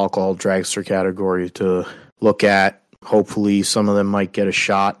Top Alcohol Dragster category to look at. Hopefully, some of them might get a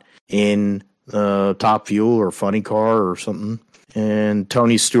shot in Top Fuel or Funny Car or something. And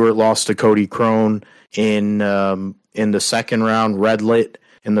Tony Stewart lost to Cody Crone in the second round. Red lit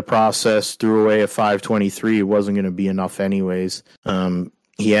in the process, threw away a 5:23. It wasn't going to be enough anyways.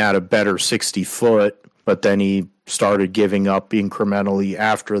 He had a better 60 foot, but then he started giving up incrementally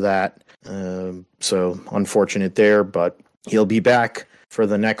after that. So unfortunate there, but he'll be back for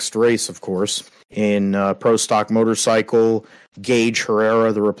the next race, of course. In Pro Stock Motorcycle, Gage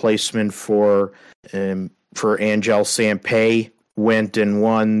Herrera, the replacement for Angel Sampay, went and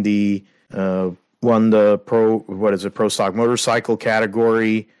won the Pro Stock Motorcycle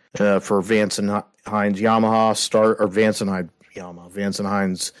category for Vance and Hines Yamaha Vance and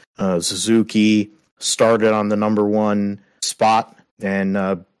Hines Suzuki. Started on the number one spot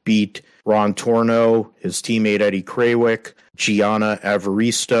and beat Ron Torno, his teammate Eddie Krawick, Gianna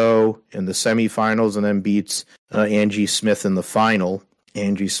Avaristo in the semifinals, and then beats Angie Smith in the final.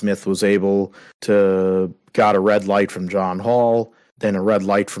 Angie Smith was able to got a red light from John Hall, then a red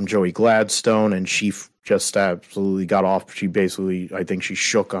light from Joey Gladstone, and she just absolutely got off. She basically, I think she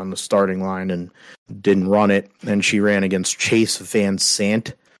shook on the starting line and didn't run it. Then she ran against Chase Van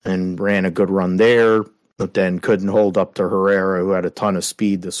Sant and ran a good run there. but then couldn't hold up to Herrera, who had a ton of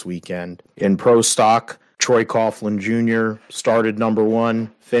speed this weekend. In pro stock, Troy Coughlin Jr. started number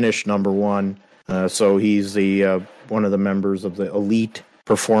 1, finished number 1. So he's the one of the members of the elite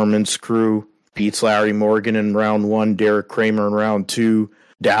performance crew. Beats Larry Morgan in round 1, Derek Kramer in round 2,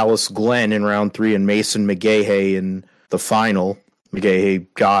 Dallas Glenn in round 3, and Mason McGahey in the final. McGahey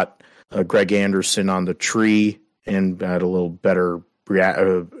got Greg Anderson on the tree and had a little better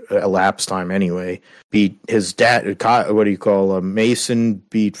elapsed time anyway. Beat his dad, Mason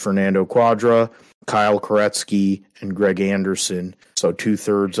beat Fernando Quadra, Kyle Koretsky, and Greg Anderson. So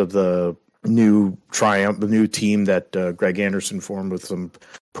 2/3 of the new team that Greg Anderson formed with some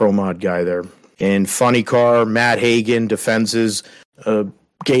pro mod guy there. In funny car, Matt Hagan defends his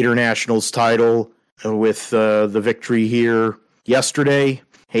Gator Nationals title with the victory here yesterday.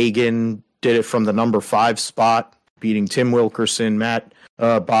 Hagan did it from the number 5 spot, beating Tim Wilkerson,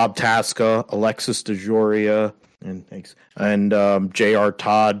 Bob Tasca, Alexis DeJoria, and J.R.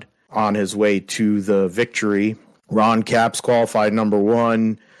 Todd on his way to the victory. Ron Capps qualified number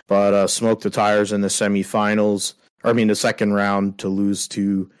 1, but smoked the tires in the semifinals. The second round to lose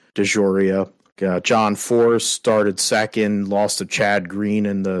to DeJoria. John Force started second, lost to Chad Green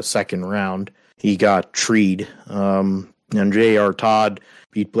in the second round. He got treed. And J.R. Todd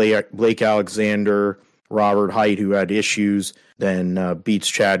beat Blake Alexander, Robert Height, who had issues, then beats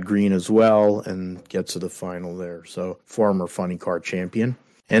Chad Green as well and gets to the final there. So former funny car champion.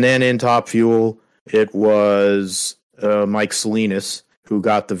 And then in Top Fuel, it was Mike Salinas who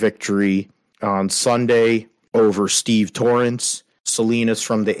got the victory on Sunday over Steve Torrance. Salinas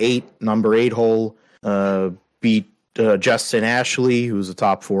from the number 8 hole beat Justin Ashley, who was a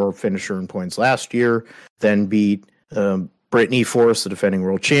top 4 finisher in points last year, then beat Brittany Force, the defending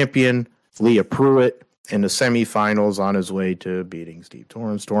world champion, Leah Pruitt in the semifinals on his way to beating Steve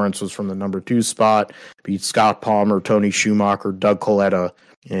Torrance. Torrance was from the number 2 spot, beat Scott Palmer, Tony Schumacher, Doug Coletta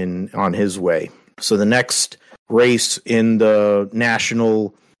on his way. So the next race in the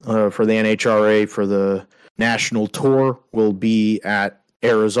national for the NHRA for the national tour will be at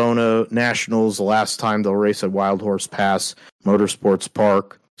Arizona Nationals. The last time they'll race at Wild Horse Pass Motorsports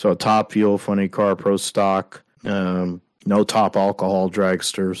Park. So Top Fuel, funny car, pro stock, no top alcohol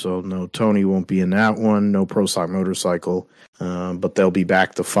dragster. So no, Tony won't be in that one. No pro stock motorcycle, but they'll be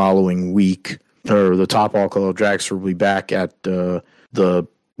back the following week. Or the top alcohol dragster will be back at the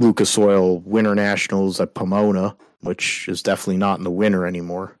Lucas Oil Winter Nationals at Pomona, which is definitely not in the winter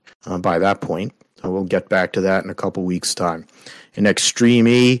anymore by that point. So we'll get back to that in a couple weeks' time. In Extreme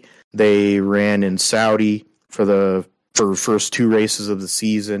E, they ran in Saudi for first 2 races of the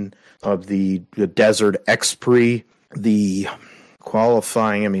season of the Desert X Prix. The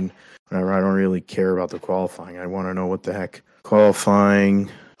qualifying, I don't really care about the qualifying. I want to know what the heck.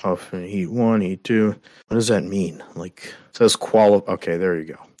 Qualifying off in Heat 1, Heat 2. What does that mean? It says Okay, there you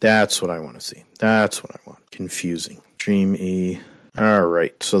go. That's what I want to see. That's what I want. Confusing. Extreme E. All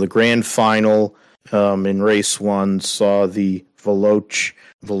right. So the grand final in race 1 saw the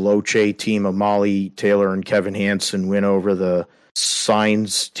Veloce team of Molly Taylor and Kevin Hansen win over the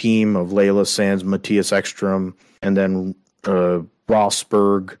Signs team of Layla Sands, Matthias Ekstrom, and then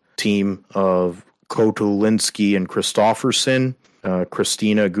Rosberg team of Kotulinski and Christofferson.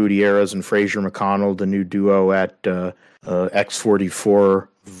 Christina Gutierrez and Fraser McConnell, the new duo at X44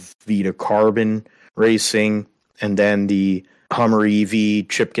 Vita Carbon Racing. And then the Hummer EV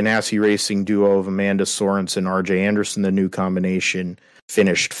Chip Ganassi Racing duo of Amanda Sorensen and RJ Anderson, the new combination,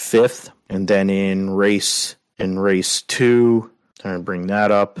 finished 5th. And then in race 2, trying to bring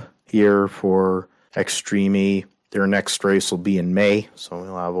that up here for Extreme E. Their next race will be in May, so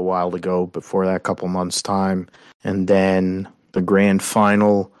we'll have a while to go before that, couple months' time. And then the grand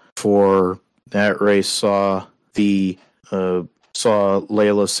final for that race saw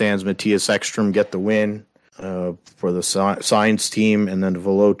Layla Sands, Matthias Ekstrom get the win for the Science team, and then the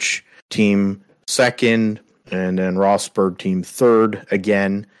Veloce team 2nd, and then Rosberg team 3rd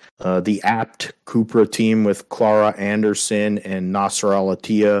again. The Apt Cupra team with Clara Anderson and Nasser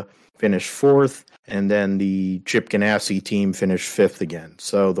Al-Attiyah finished 4th, and then the Chip Ganassi team finished 5th again.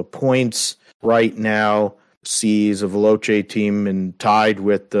 So the points right now sees a Veloce team and tied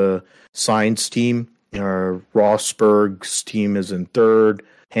with the Science team. Rosberg's team is in 3rd,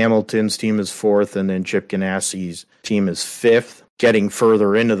 Hamilton's team is 4th, and then Chip Ganassi's team is 5th. Getting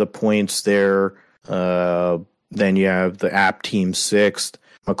further into the points there, then you have the App team 6th,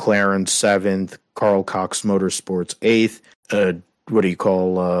 McLaren 7th, Carl Cox Motorsports 8th,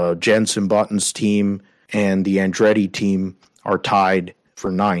 Jensen Button's team and the Andretti team are tied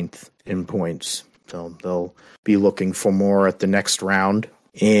for 9th in points. So they'll be looking for more at the next round.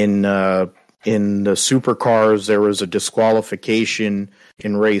 In In the supercars, there was a disqualification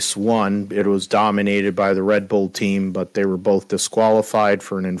in race 1. It was dominated by the Red Bull team, but they were both disqualified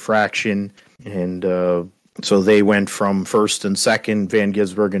for an infraction. And so they went from first and second, Van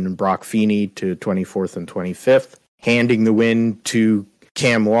Gisbergen and Brock Feeney, to 24th and 25th, handing the win to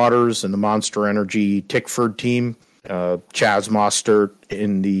Cam Waters and the Monster Energy Tickford team. Chaz Mostert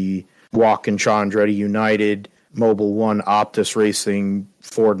in the Walkinshaw Andretti United Mobile One Optus Racing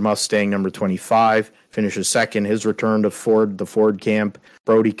Ford Mustang number 25 finishes second. His return to the Ford camp.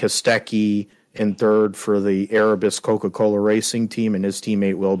 Brody Kostecki in third for the Erebus Coca-Cola Racing team, and his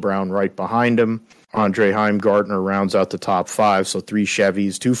teammate Will Brown right behind him. Andre Heimgartner rounds out the top 5, so 3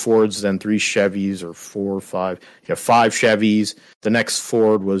 Chevys, 2 Fords, then 3 Chevys, or 4 or 5. Yeah, 5 Chevys. The next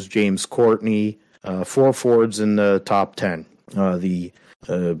Ford was James Courtney. 4 Fords in the top 10. The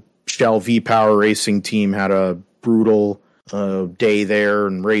Shell V-Power Racing team had a brutal day there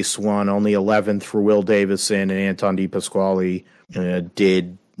in race 1, only 11th for Will Davison, and Anton De Pasquale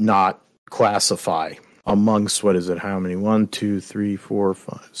did not classify amongst, how many? 1, 2, 3, 4,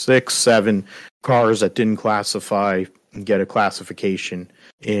 5, 6, 7 cars that didn't classify and get a classification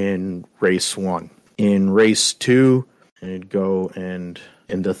in race 1. In race 2, it'd go and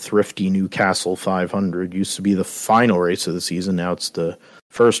in the thrifty Newcastle 500, used to be the final race of the season. Now it's the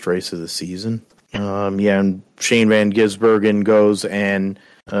first race of the season. And Shane Van Gisbergen goes and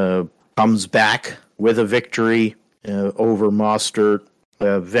comes back with a victory over Mostert.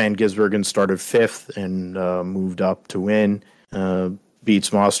 Van Gisbergen started 5th and moved up to win.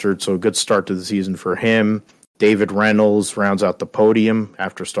 Beats Mostert, so a good start to the season for him. David Reynolds rounds out the podium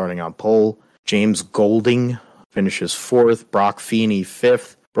after starting on pole. James Golding finishes 4th. Brock Feeney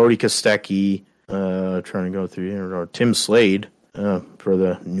 5th. Brody Kostecki, trying to go through here. Tim Slade for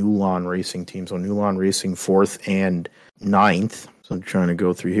the Newlawn Racing team. So Newlawn Racing 4th and 9th. So I'm trying to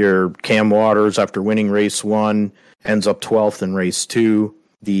go through here. Cam Waters, after winning race 1, ends up 12th in race 2.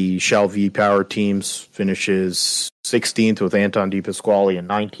 The Shell V-Power teams finishes 16th with Anton De Pasquale and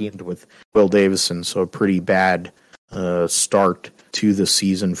 19th with Will Davison. So a pretty bad start to the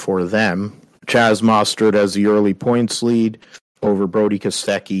season for them. Chaz Mostert has the early points lead over Brody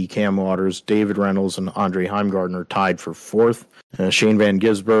Kostecki, Cam Waters, David Reynolds, and Andre Heimgartner tied for 4th. Shane Van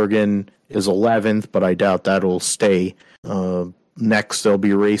Gisbergen is 11th, but I doubt that'll stay. Next, they'll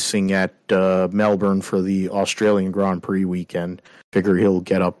be racing at Melbourne for the Australian Grand Prix weekend. Figure he'll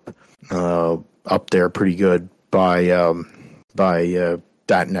get up there pretty good by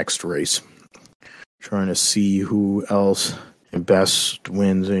that next race. Trying to see who else best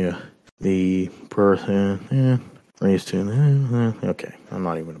wins the race 2. Okay, I'm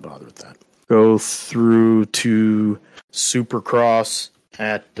not even going to bother with that. Go through to Supercross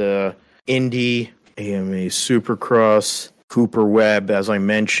at Indy, AMA Supercross. Cooper Webb, as I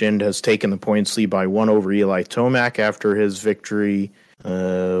mentioned, has taken the points lead by 1 over Eli Tomac after his victory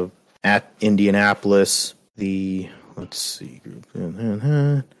at Indianapolis. Let's see, I don't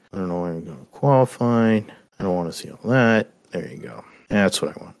know where I'm going to qualify. I don't want to see all that. There you go. That's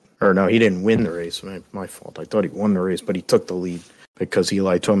what I want. Or no, he didn't win the race. My fault. I thought he won the race, but he took the lead because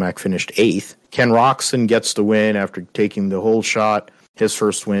Eli Tomac finished 8th. Ken Roxon gets the win after taking the whole shot. His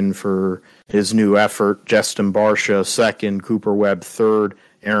first win for his new effort. Justin Barsha 2nd, Cooper Webb 3rd,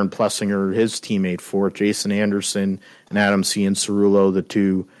 Aaron Plessinger, his teammate 4th, Jason Anderson and Adam Cianciarulo, the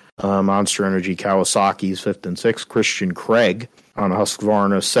 2 Monster Energy Kawasaki's 5th and 6th. Christian Craig on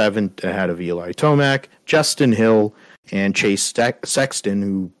Husqvarna 7th ahead of Eli Tomac. Justin Hill and Chase Sexton,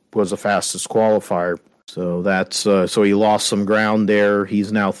 who was the fastest qualifier. So that's so he lost some ground there.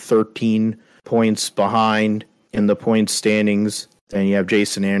 He's now 13 points behind in the points standings. Then you have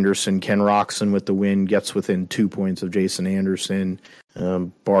Jason Anderson. Ken Roxon with the win gets within 2 points of Jason Anderson.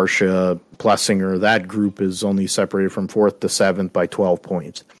 Barsha, Plessinger, that group is only separated from 4th to 7th by 12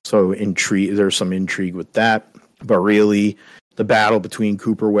 points. So there's some intrigue with that. But really, the battle between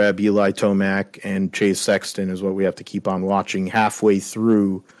Cooper Webb, Eli Tomac, and Chase Sexton is what we have to keep on watching halfway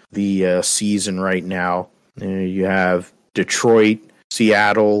through the season right now. You have Detroit, and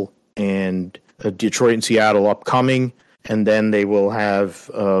Seattle upcoming. And then they will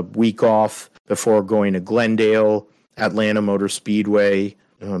have a week off before going to Glendale, Atlanta Motor Speedway,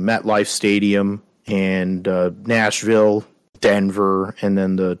 MetLife Stadium, and Nashville, Denver, and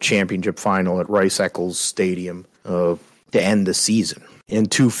then the championship final at Rice-Eccles Stadium to end the season. In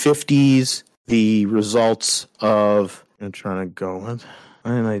 250s, the results of... I'm trying to go... What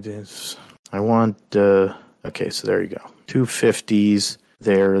did I do? I want... okay, so there you go. 250s...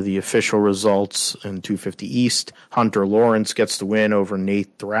 They're the official results in 250 East. Hunter Lawrence gets the win over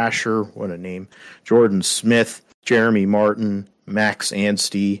Nate Thrasher. What a name. Jordan Smith, Jeremy Martin, Max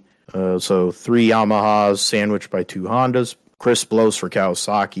Anstey, So 3 Yamahas sandwiched by 2 Hondas. Chris Blows for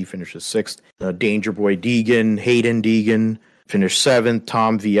Kawasaki finishes 6th. Danger Boy Deegan, Hayden Deegan finished 7th.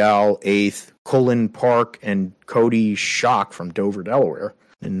 Tom Vial 8th. Cullen Park and Cody Schock from Dover, Delaware.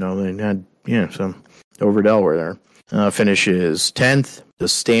 Didn't know they had, some Dover, Delaware there. Finishes 10th. The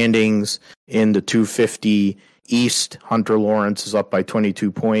standings in the 250 East, Hunter Lawrence is up by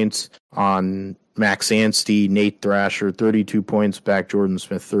 22 points on Max Anstey, Nate Thrasher, 32 points back, Jordan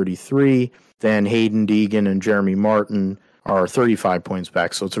Smith, 33. Then Hayden Deegan and Jeremy Martin are 35 points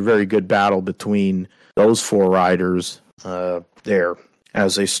back. So it's a very good battle between those 4 riders there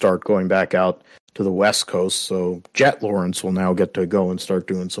as they start going back out to the West Coast. So Jet Lawrence will now get to go and start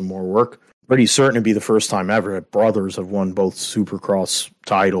doing some more work. Pretty certain to be the first time ever that brothers have won both Supercross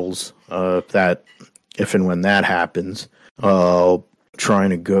titles, that if and when that happens. Trying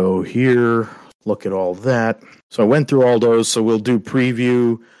to go here, look at all that. So I went through all those, so we'll do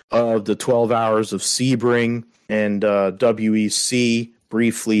preview of the 12 hours of Sebring and WEC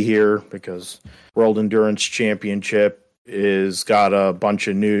briefly here, because World Endurance Championship is got a bunch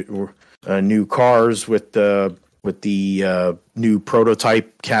of new cars with the new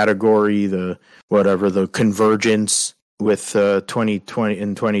prototype category, the convergence with 2020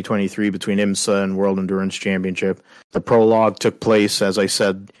 and 2023 between IMSA and World Endurance Championship. The prologue took place, as I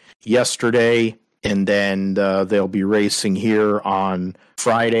said, yesterday, and then they'll be racing here on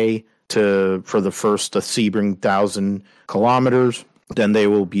Friday for the first Sebring 1,000 kilometers. Then they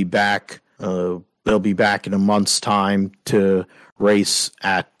will be back. They'll be back in a month's time to race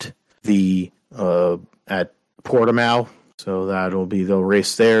at the at Portimao. So they'll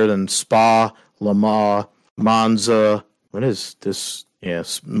race there. Then Spa, Le Mans, Monza. What is this?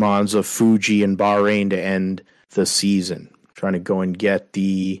 Yes, Monza, Fuji, and Bahrain to end the season. Trying to go and get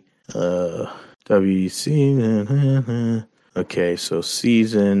the WEC. Okay, so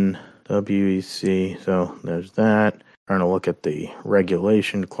season, WEC. So there's that. Trying to look at the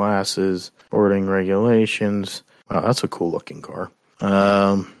regulation classes, boarding regulations. Wow, that's a cool looking car.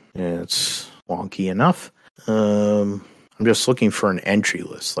 It's wonky enough. I'm just looking for an entry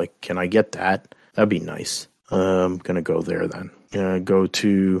list. Like, can I get that? That'd be nice. I'm gonna go there then. Go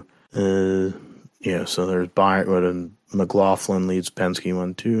to so there's Byron. McLaughlin leads Penske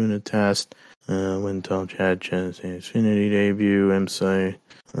 1-2 in a test. Wintel Chad XFinity debut. IMSA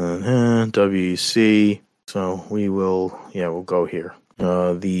WEC. So we'll go here.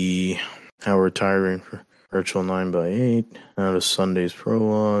 How we're retiring for virtual 9x8. Out of Sunday's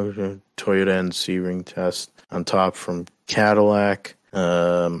prologue. Toyota and Sebring test on top from Cadillac.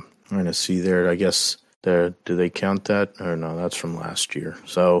 I'm gonna see there. I guess there. Do they count that? Or no? That's from last year.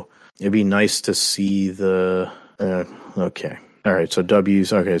 So it'd be nice to see the. Okay. All right. So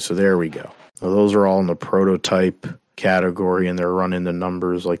W's. Okay. So there we go. So those are all in the prototype category, and they're running the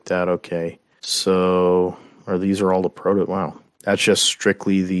numbers like that. Okay. So these are all the wow. That's just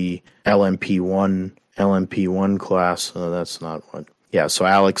strictly the LMP1 class. That's not what. Yeah. So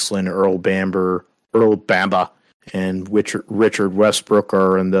Alex Lynn, Earl Bamba, and Richard Westbrook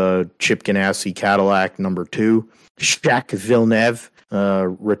are in the Chip Ganassi Cadillac number 2. Jacques Villeneuve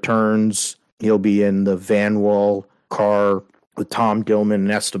returns. He'll be in the Van Wall car with Tom Dillman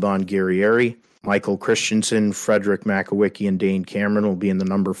and Esteban Guerrieri. Michael Christensen, Frederick Makowicki, and Dane Cameron will be in the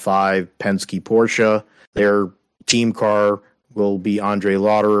number 5 Penske Porsche. Their team car will be Andre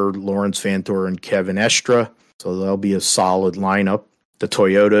Lauderer, Lawrence Vantor, and Kevin Estra. So that'll be a solid lineup. The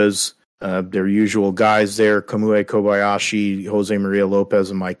Toyotas, their usual guys there, Kamui Kobayashi, Jose Maria Lopez,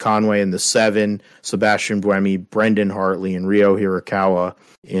 and Mike Conway in the 7, Sebastian Buemi, Brendan Hartley, and Ryo Hirakawa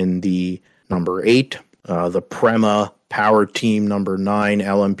in the number 8. The Prema Power Team number 9,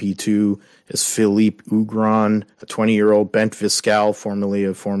 LMP2, is Philippe Ugran, a 20-year-old Bent Viscal, formerly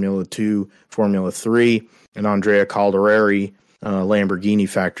of Formula 2, Formula 3, and Andrea Calderari, Lamborghini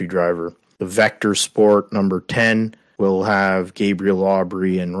factory driver. The Vector Sport number 10 will have Gabriel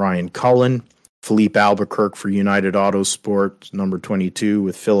Aubry and Ryan Cullen. Philippe Albuquerque for United Autosport, number 22,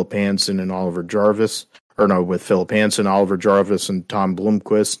 with Philip Hansen and Oliver Jarvis. With Philip Hansen, Oliver Jarvis, and Tom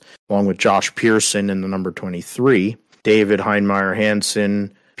Blomqvist, along with Josh Pearson in the number 23. David Heinmeier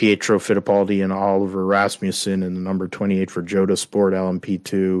Hansen, Pietro Fittipaldi, and Oliver Rasmussen in the number 28 for Jota Sport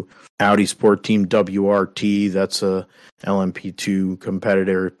LMP2. Audi Sport Team WRT, that's a LMP2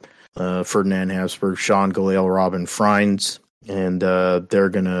 competitor. Ferdinand Habsburg, Sean Galale, Robin Freins, and I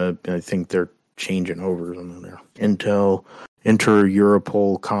think they're changing over on there.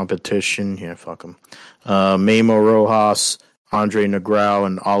 Inter-Europol competition, yeah, fuck them. Memo Rojas, Andre Negrao,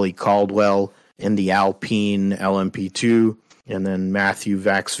 and Ollie Caldwell in the Alpine LMP2, and then Matthew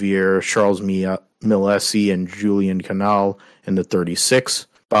Vaxvier, Charles Milesi, and Julian Canal in the 36.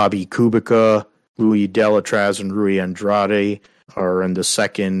 Bobby Kubica, Louis Delatraz, and Rui Andrade are in the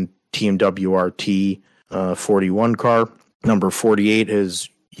second Team WRT 41 car. Number 48 is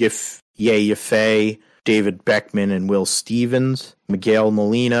Yafei, David Beckman, and Will Stevens. Miguel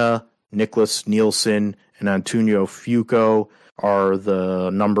Molina, Nicholas Nielsen, and Antonio Fuoco are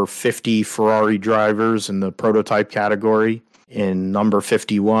the number 50 Ferrari drivers in the prototype category. In number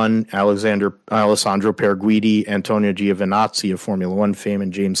 51, Alessandro Perguidi, Antonio Giovinazzi of Formula One fame,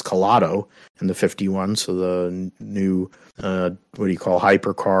 and James Calato in the 51. So the new,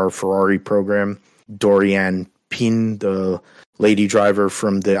 hypercar Ferrari program. Dorian Pin, the lady driver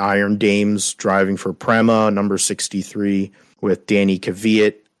from the Iron Dames, driving for Prema, number 63, with Danny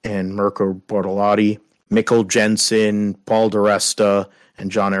Kvyat and Mirko Bortolotti. Mikkel Jensen, Paul di Resta,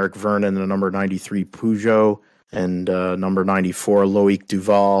 and John-Eric Vernon, the number 93 Peugeot. And number 94, Loic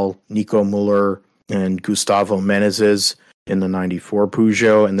Duval, Nico Muller, and Gustavo Menezes in the 94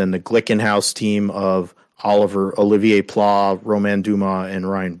 Peugeot. And then the Glickenhaus team of Olivier Pla, Romain Dumas, and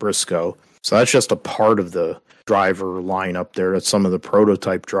Ryan Briscoe. So that's just a part of the driver lineup there. That's some of the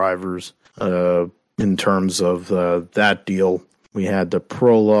prototype drivers in terms of that deal. We had the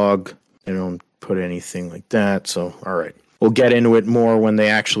prologue. They don't put anything like that. So, all right. We'll get into it more when they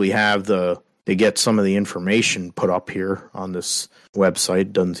actually have they get some of the information put up here on this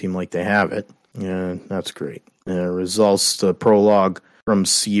website. Doesn't seem like they have it. Yeah, that's great. Results, the prologue from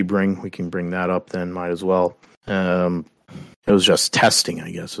Sebring. We can bring that up then, might as well. It was just testing, I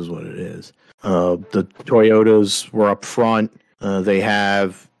guess, is what it is. The Toyotas were up front. They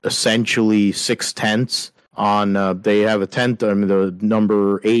have essentially 6/10 on, they have a 10th. I mean, the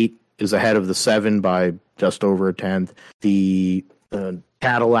number 8 is ahead of the 7 by just over a 10th. The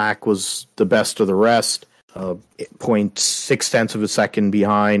Cadillac was the best of the rest, 0.6 of a second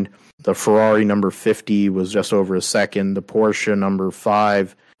behind. The Ferrari number 50 was just over a second. The Porsche number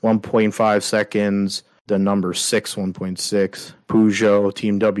 5, 1.5 seconds. The number 6, 1.6. Peugeot,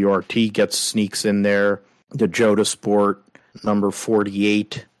 Team WRT sneaks in there. The Jota Sport number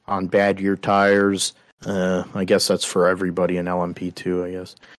 48 on bad year tires. I guess that's for everybody in LMP2, I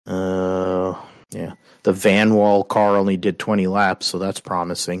guess. Yeah. The Van Wall car only did 20 laps, so that's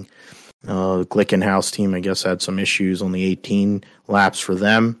promising. The Glickenhaus team, I guess, had some issues, only 18 laps for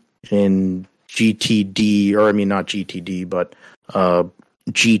them. In GTD, or I mean, not GTD, but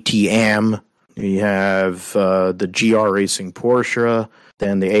GTM, we have the GR Racing Porsche,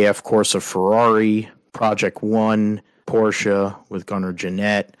 then the AF Corsa Ferrari, Project One Porsche with Gunnar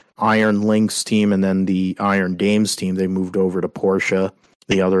Jeanette, Iron Lynx team, and then the Iron Dames team, they moved over to Porsche.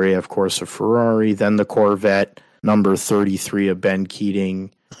 The other AF Corsa Ferrari, then the Corvette, number 33 of Ben Keating,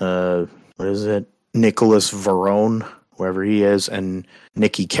 Nicholas Varone, whoever he is, and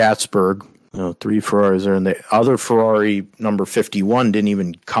Nicky Katzberg. 3 Ferraris there, and the other Ferrari, number 51, didn't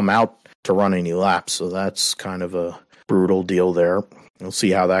even come out to run any laps, so that's kind of a brutal deal there. We'll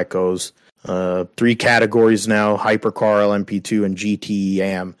see how that goes. 3 categories now, Hypercar, LMP2, and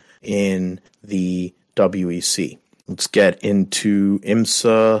GTEM in the WEC. Let's get into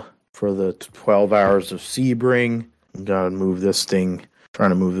IMSA for the 12 hours of Sebring. Gotta move this thing, trying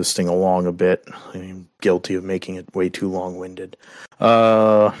to move this thing along a bit. I'm guilty of making it way too long-winded.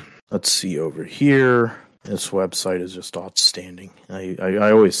 Let's see over here. This website is just outstanding. I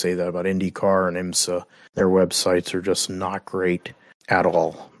always say that about IndyCar and IMSA. Their websites are just not great at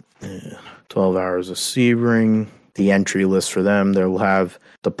all. 12 hours of Sebring. The entry list for them, they'll have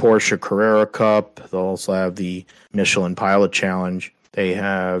the Porsche Carrera Cup. They'll also have the Michelin Pilot Challenge. They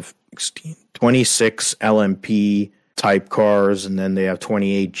have 26 LMP type cars, and then they have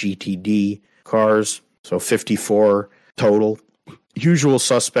 28 GTD cars, so 54 total. Usual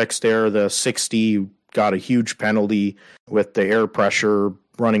suspects there. The 60 got a huge penalty with the air pressure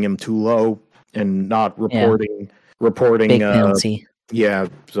running him too low and not reporting. Big penalty. Yeah,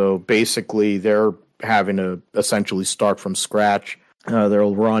 so basically they're having to essentially start from scratch.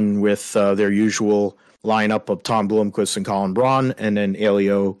 They'll run with their usual lineup of Tom Blomqvist and Colin Braun, and then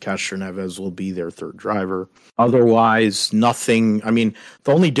Elio Castroneves will be their third driver. Otherwise, nothing. I mean,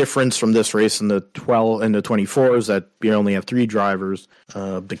 the only difference from this race in the 12 and the 24 is that we only have 3 drivers.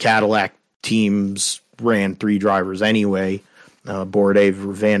 The Cadillac teams ran 3 drivers anyway. Bourdais,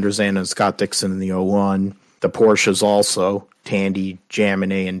 Van der Zandt, and Scott Dixon in the 01. The Porsches also, Tandy,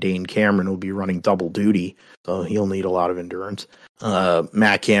 Jaminet, and Dane Cameron will be running double duty, so he'll need a lot of endurance.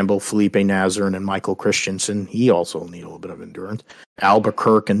 Matt Campbell, Felipe Nazarin, and Michael Christensen, he also will need a little bit of endurance.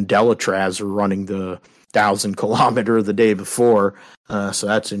 Albuquerque and Delatraz are running the 1,000-kilometer the day before, so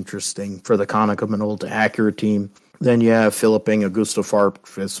that's interesting for the Konica Minolta Acura team. Then you have Philipping, Augusto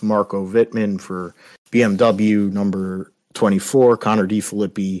Farfus, Marco Wittmann for BMW, number 24, Connor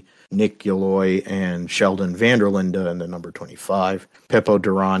DeFilippi, Nick Gilloy, and Sheldon Vanderlinde in the number 25. Pippo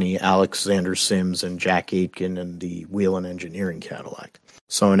Durrani, Alexander Sims, and Jack Aitken in the Whelen Engineering Cadillac.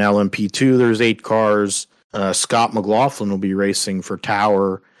 So in LMP2, there's 8 cars. Scott McLaughlin will be racing for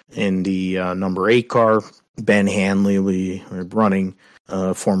Tower in the number 8 car. Ben Hanley will be running.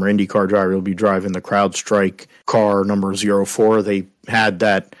 Former IndyCar driver will be driving the CrowdStrike car number 04. They had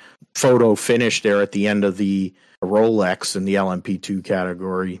that photo finish there at the end of the Rolex in the LMP2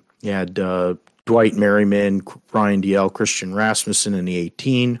 category. You had Dwight Merriman, Ryan DL, Christian Rasmussen in the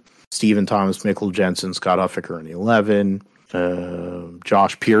 18, Stephen Thomas, Mikkel Jensen, Scott Huffaker in the 11.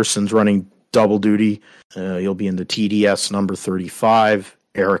 Josh Pearson's running double duty. He'll be in the TDS number 35.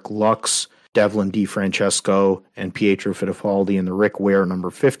 Eric Lux, Devlin DeFrancesco, and Pietro Fittipaldi in the Rick Ware number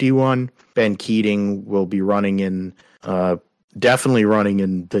 51. Ben Keating will be running in, definitely running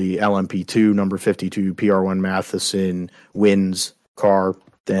in the LMP2 number 52. PR1 Matheson wins car.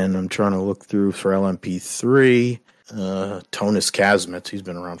 Then I'm trying to look through for LMP3. Tonis Kazmets, he's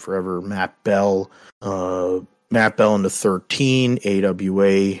been around forever. Matt Bell in the 13.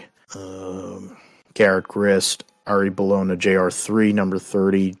 AWA, Garrett Grist, Ari Bologna, JR3, number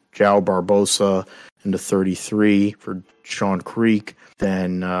 30. João Barbosa in the 33 for Sean Creek.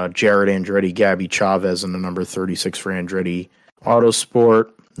 Then Jared Andretti, Gabby Chavez in the number 36 for Andretti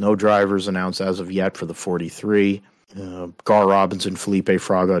Autosport. No drivers announced as of yet for the 43. Gar Robinson, Felipe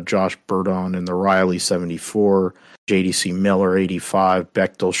Fraga, Josh Burdon in the Riley 74. JDC Miller 85.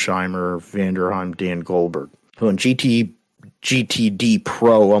 Bechtel, Scheimer, Vanderheim, Dan Goldberg. So in GTD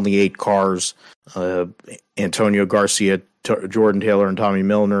Pro, only 8 cars. Antonio Garcia, Jordan Taylor, and Tommy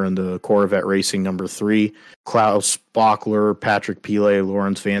Milner in the Corvette Racing number 3. Klaus Bachler, Patrick Pile,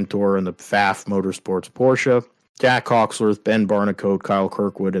 Lawrence Vantor in the Pfaff Motorsports Porsche. Jack Hawksworth, Ben Barnicoat, Kyle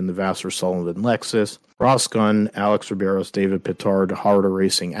Kirkwood in the Vassar Sullivan Lexus. Ross Gunn, Alex Riberos, David Pittard, Harda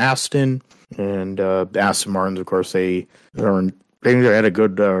Racing Aston. And Aston Martins, of course, they had a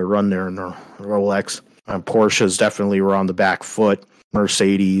good run there in the Rolex. Porsches definitely were on the back foot.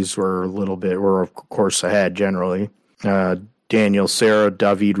 Mercedes were of course ahead generally. Daniel Serra,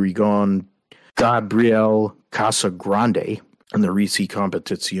 David Rigon, Gabriel Casagrande in the Risi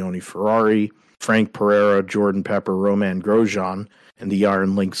Competizione Ferrari. Frank Pereira, Jordan Pepper, Roman Grosjean in the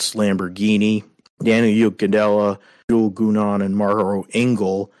Iron Lynx Lamborghini. Daniel Yucadella, Jules Gounon, and Mauro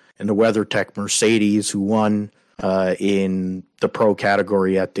Engel in the WeatherTech Mercedes, who won in the pro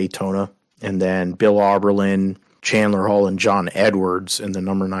category at Daytona. And then Bill Auberlin, Chandler Hull, and John Edwards in the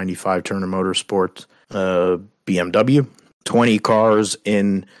number 95 Turner Motorsports BMW. 20 cars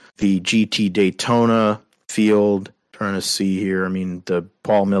in the GT Daytona field. Trying to see here. I mean, the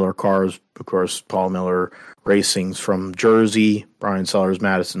Paul Miller cars, of course, Paul Miller Racing's from Jersey. Brian Sellers,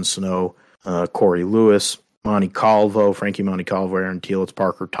 Madison Snow, Corey Lewis, Frankie Montecalvo, Aaron Teelitz,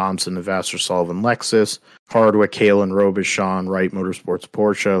 Parker Thompson, the Vassar Sullivan Lexus, Hardwick, Halen, Robichon, Wright Motorsports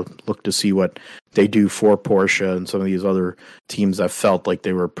Porsche. Look to see what they do for Porsche and some of these other teams that felt like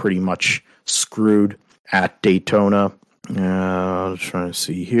they were pretty much screwed at Daytona. I was trying to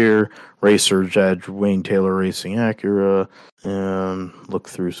see here. Racer's Edge, Wayne Taylor Racing Acura. Look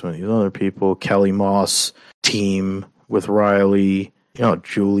through some of these other people. Kelly Moss team with Riley.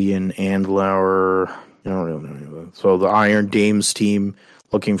 Julian Andlauer. I don't really know any of that. So the Iron Dames team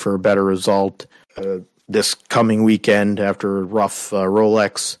looking for a better result this coming weekend after a rough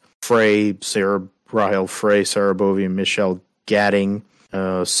Rolex. Rahel Frey, Sarah Bovey, and Michelle Gadding.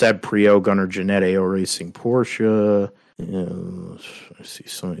 Seb Priot, Gunnar Janette, Racing Porsche. I see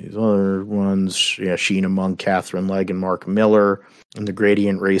some of these other ones. Sheena Monk, Catherine Legg, and Mark Miller in the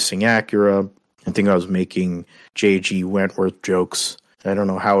Gradient Racing Acura. I think I was making J.G. Wentworth jokes. I don't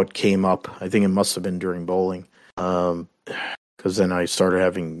know how it came up. I think it must have been during bowling. Because then I started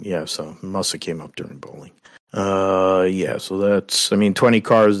having, so it must have came up during bowling. So that's, 20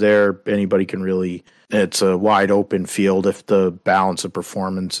 cars there. Anybody can really, it's a wide open field if the balance of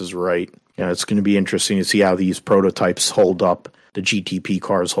performance is right. It's going to be interesting to see how these prototypes hold up, the GTP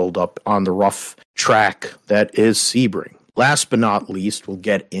cars hold up on the rough track that is Sebring. Last but not least, we'll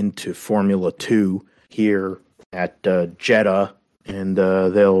get into Formula 2 here at Jeddah, and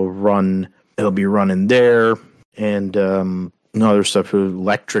they'll be running there, and other stuff,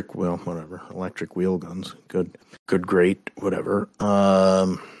 electric wheel guns, great, whatever.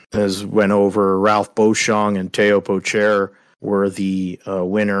 As went over, Ralph Beauchamp and Teo Pocher were the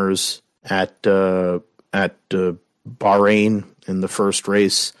winners at Bahrain in the first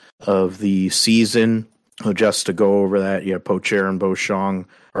race of the season. Just to go over that, Pocher and Beauchamp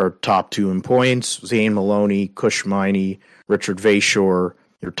are top 2 in points. Zane Maloney, Kush Miney, Richard Vashore,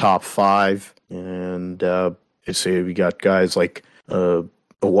 your top 5. And You see, we got guys like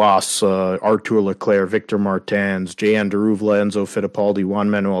Awas, Artur Leclerc, Victor Martins, Jean Deruvla, Enzo Fittipaldi, Juan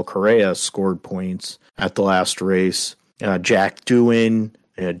Manuel Correa scored points at the last race. Jack Doohan,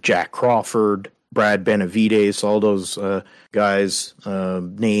 Jack Crawford, Brad Benavides, all those guys,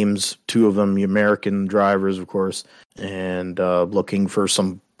 names, two of them American drivers, of course, and looking for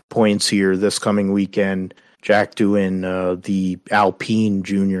some points here this coming weekend. Jack Doohan, the Alpine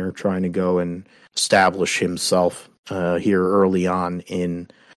junior, trying to go and establish himself here early on in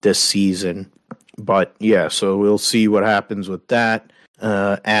this season. But yeah, so we'll see what happens with that.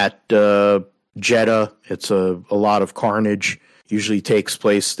 At Jeddah, it's a lot of carnage usually takes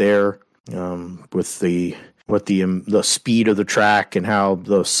place there, with the speed of the track and how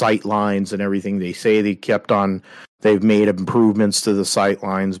the sight lines and everything. They say they've made improvements to the sight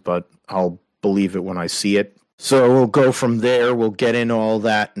lines, but I'll believe it when I see it. So we'll go from there. We'll get into all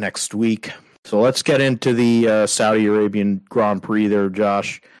that next week. So let's get into the Saudi Arabian Grand Prix there,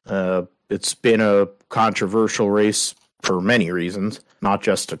 Josh. It's been a controversial race for many reasons, not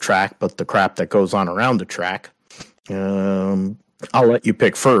just the track, but the crap that goes on around the track. I'll let you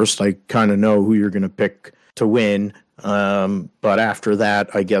pick first. I kind of know who you're going to pick to win. But after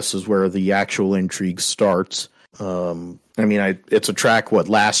that, I guess, is where the actual intrigue starts. It's a track,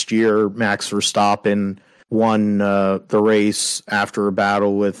 last year, Max Verstappen won the race after a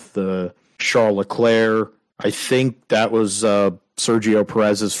battle with Charles Leclerc. I think that was Sergio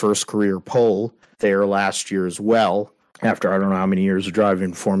Perez's first career pole there last year as well, after I don't know how many years of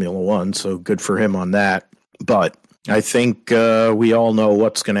driving Formula One, so good for him on that. But I think we all know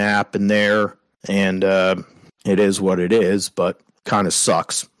what's going to happen there, and it is what it is, but kind of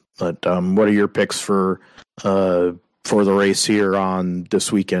sucks. But what are your picks for the race here on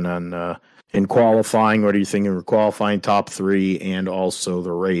this weekend in qualifying? What are you thinking for qualifying top three and also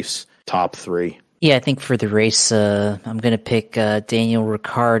the race top three? Yeah, I think for the race, I'm going to pick Daniel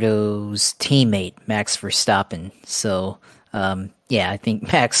Ricciardo's teammate, Max Verstappen. So, I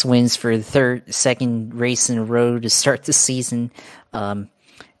think Max wins for the second race in a row to start the season. I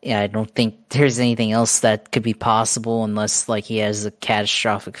don't think there's anything else that could be possible unless he has a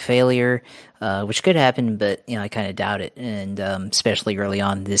catastrophic failure, which could happen, but I kind of doubt it, and especially early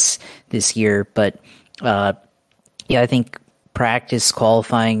on this year. But I think practice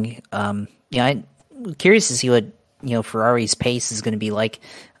qualifying. I'm curious to see what Ferrari's pace is going to be like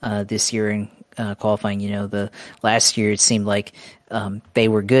this year in qualifying. The last year it seemed like they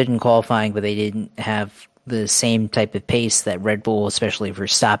were good in qualifying, but they didn't have the same type of pace that Red Bull, especially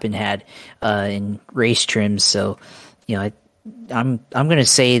Verstappen, had in race trims. So, I'm going to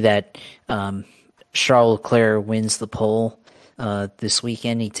say that Charles Leclerc wins the pole this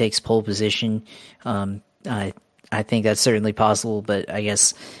weekend. He takes pole position. I think that's certainly possible, but I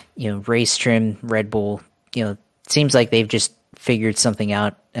guess race trim Red Bull, seems like they've just figured something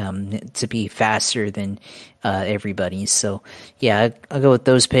out to be faster than everybody. So yeah, I'll go with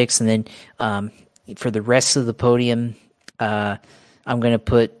those picks, and then for the rest of the podium, I'm going to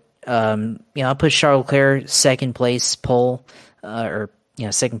put I'll put Charles Leclerc second place pole,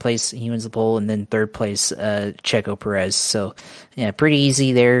 second place he wins the pole, and then third place Checo Perez. So yeah, pretty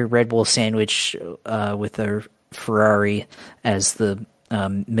easy there. Red Bull sandwich with a Ferrari as the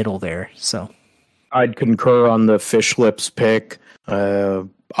middle there. So I'd concur on the fish lips pick.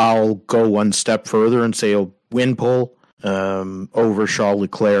 I'll go one step further and say he'll win pole over Charles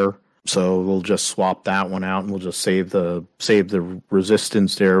Leclerc. So we'll just swap that one out, and we'll just save the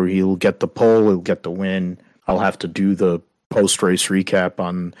resistance there. He'll get the pole, he'll get the win. I'll have to do the post-race recap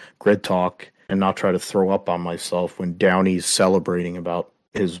on Grid Talk and not try to throw up on myself when Downey's celebrating about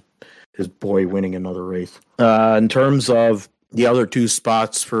his boy winning another race. In terms of the other two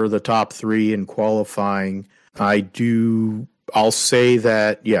spots for the top three in qualifying, I'll say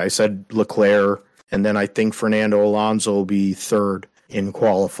that, I said Leclerc, and then I think Fernando Alonso will be third in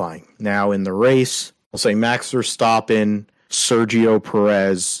qualifying. Now in the race, I'll say Max Verstappen, Sergio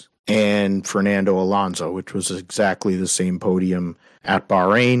Perez, and Fernando Alonso, which was exactly the same podium at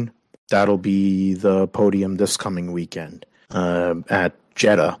Bahrain. That'll be the podium this coming weekend at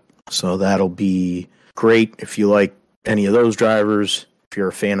Jeddah. So that'll be great if you like any of those drivers. If you're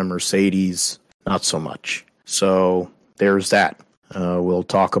a fan of Mercedes, not so much. So there's that. We'll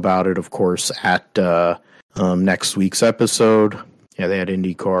talk about it, of course, at next week's episode. Yeah, they had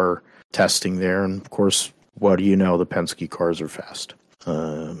IndyCar testing there, and of course, what do you know? The Penske cars are fast,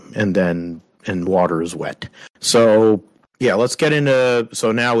 and water is wet. So yeah, let's get into.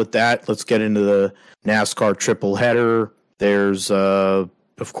 So now with that, let's get into the NASCAR triple header. There's of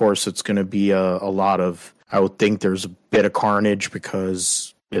course, it's going to be a lot of. I would think there's a bit of carnage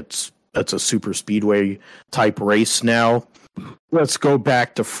because it's that's a super speedway type race now. Let's go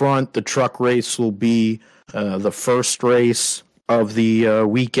back to front. The truck race will be the first race of the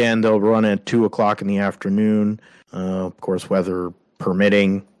weekend. They'll run at 2:00 in the afternoon, of course, weather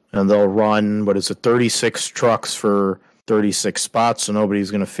permitting. And they'll run, 36 trucks for 36 spots, so nobody's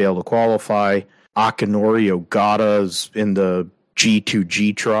going to fail to qualify. Akinori Ogata's in the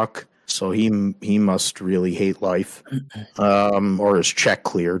G2G truck, so he must really hate life, or his check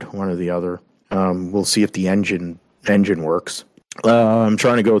cleared, one or the other. We'll see if the engine works. I'm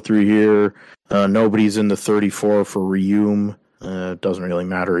trying to go through here. Nobody's in the 34 for Reum. It doesn't really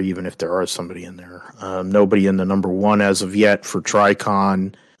matter even if there are somebody in there. Nobody in the number 1 as of yet for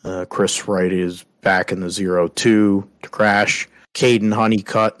Tricon. Chris Wright is back in the 02 to crash. Caden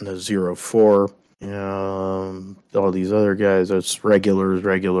Honeycutt in the 04. All these other guys, that's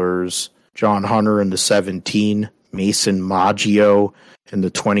regulars. John Hunter in the 17. Mason Maggio in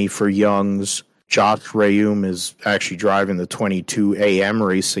the 20 for Youngs. Josh Reum is actually driving the 22 AM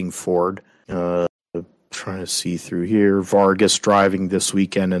Racing Ford. Trying to see through here. Vargas driving this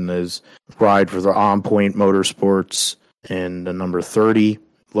weekend in his ride for the On Point Motorsports. And the number 30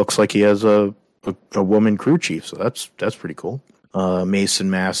 looks like he has a woman crew chief, so that's pretty cool. Mason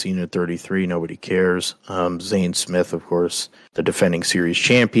Massey at 33, nobody cares. Zane Smith, of course, the defending series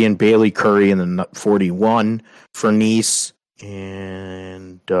champion. Bailey Curry in the 41 for Nice.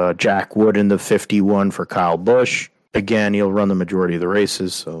 And Jack Wood in the 51 for Kyle Busch. Again, he'll run the majority of the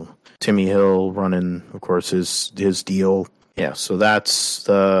races, so Timmy Hill running, of course, his deal. Yeah, so that's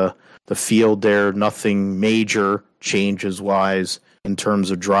the field there. Nothing major changes-wise in terms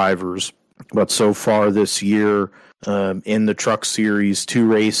of drivers. But so far this year, in the Truck Series, 2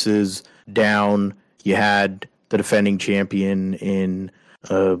 races down, you had the defending champion in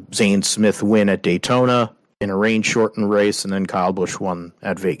Zane Smith win at Daytona in a rain-shortened race, and then Kyle Busch won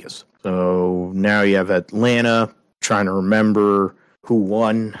at Vegas. So now you have Atlanta. Trying to remember who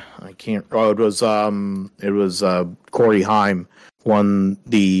won. I can't. Oh, it was Corey Heim won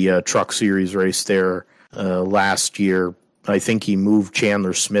the Truck Series race there last year. I think he moved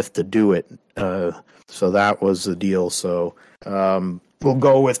Chandler Smith to do it. So that was the deal. So we'll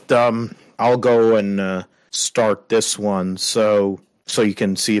go with. I'll go and start this one. So you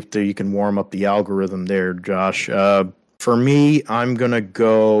can see if you can warm up the algorithm there, Josh. For me, I'm gonna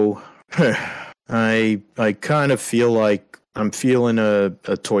go. I kind of feel like I'm feeling a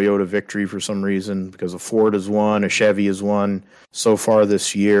Toyota victory for some reason, because a Ford has won, a Chevy has won so far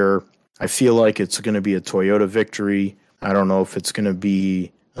this year. I feel like it's going to be a Toyota victory. I don't know if it's going to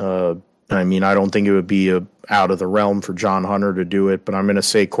be, I don't think it would be out of the realm for John Hunter to do it, but I'm going to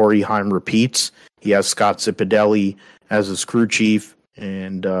say Corey Heim repeats. He has Scott Zipadelli as his crew chief,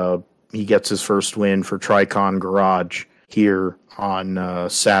 and he gets his first win for Tricon Garage here on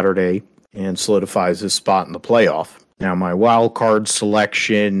Saturday, and solidifies his spot in the playoff. Now, my wild card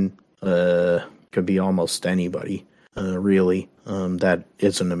selection could be almost anybody, really. That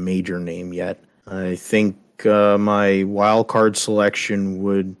isn't a major name yet. I think my wild card selection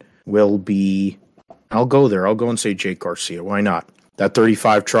will be. I'll go there. I'll go and say Jake Garcia. Why not? That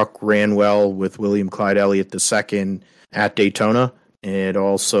 35 truck ran well with William Clyde Elliott II at Daytona. And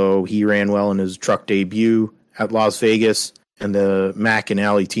also, he ran well in his truck debut at Las Vegas. And the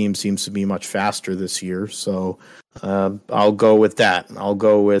McAnally team seems to be much faster this year. So I'll go with that. I'll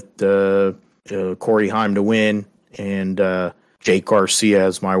go with Corey Heim to win and Jake Garcia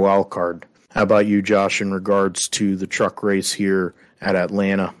as my wild card. How about you, Josh, in regards to the truck race here at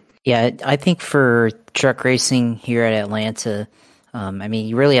Atlanta? Yeah, I think for truck racing here at Atlanta,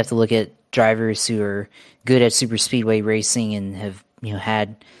 you really have to look at drivers who are good at super speedway racing and have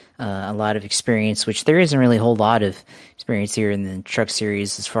had a lot of experience, which there isn't really a whole lot of experience here in the truck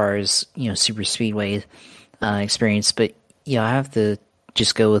series as far as super speedway experience. But I have to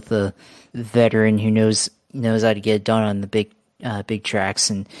just go with the veteran who knows how to get it done on the big tracks,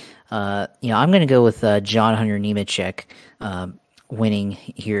 and I'm going to go with John Hunter Nemechek winning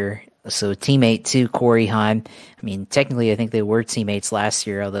here. So teammate to Corey Heim. Technically, I think they were teammates last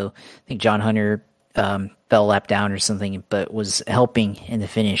year, although I think John Hunter fell a lap down or something, but was helping in the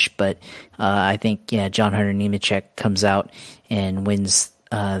finish. But I think, John Hunter Nemechek comes out and wins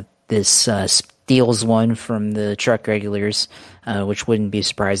this, steals one from the truck regulars, which wouldn't be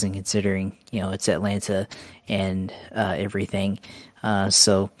surprising considering, it's Atlanta and everything.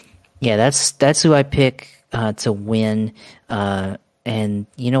 So, that's who I pick to win. And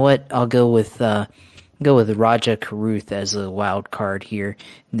you know what? I'll go with Raja Karuth as a wild card here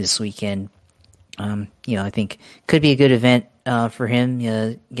this weekend. I think could be a good event for him.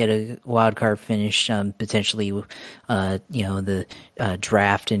 Get a wild card finish, potentially. The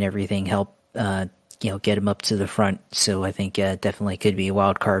draft and everything help. Get him up to the front. So I think definitely could be a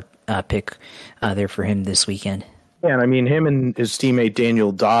wild card pick there for him this weekend. Yeah, and I mean, him and his teammate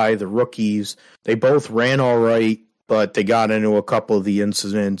Daniel Dye, the rookies, they both ran all right, but they got into a couple of the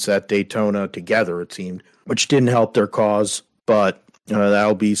incidents at Daytona together, it seemed, which didn't help their cause, but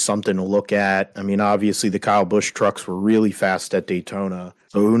that'll be something to look at. I mean, obviously the Kyle Busch trucks were really fast at Daytona,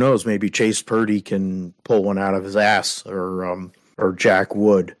 so who knows, maybe Chase Purdy can pull one out of his ass, or Jack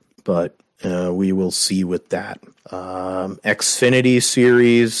Wood, but we will see with that. Xfinity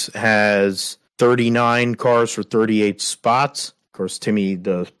Series has 39 cars for 38 spots. Of course, Timmy,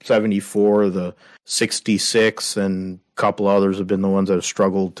 the 74, the 66, and a couple others have been the ones that have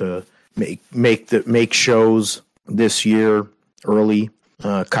struggled to make shows this year early.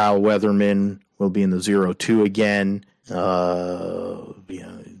 Kyle Weatherman will be in the 02 again.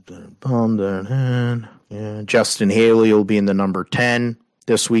 Justin Haley will be in the number 10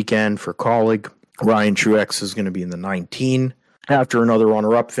 this weekend for Colleague. Ryan Truex is going to be in the 19 after another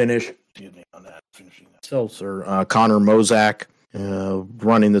runner-up finish. On that finishing Seltzer. Connor Mozak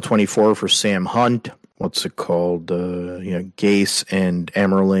running the 24 for Sam Hunt. What's it called? Gase and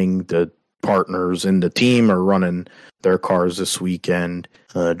Emmerling, the partners in the team, are running their cars this weekend.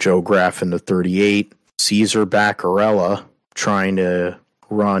 Joe Graff in the 38. Cesar Baccarella trying to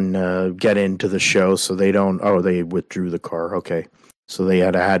get into the show, so they don't. Oh, they withdrew the car. Okay, so they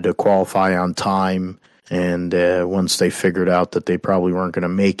had to qualify on time. And once they figured out that they probably weren't going to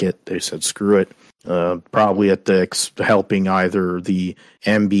make it, they said, screw it. Probably at helping either the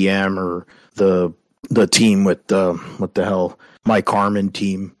MBM or the team with what the hell, Mike Harmon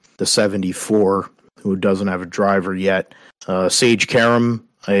team, the 74, who doesn't have a driver yet. Sage Karam,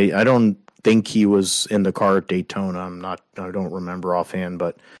 I don't think he was in the car at Daytona. I don't remember offhand,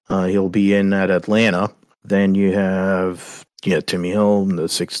 but he'll be in at Atlanta. Then you have Timmy Hill in the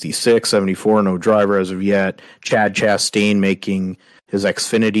 66, 74, no driver as of yet. Chad Chastain making his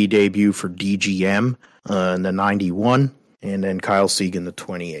Xfinity debut for DGM in the 91, and then Kyle Segan the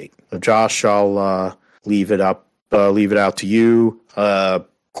 28. So Josh, I'll leave it out to you. Of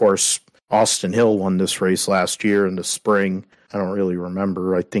course, Austin Hill won this race last year in the spring. I don't really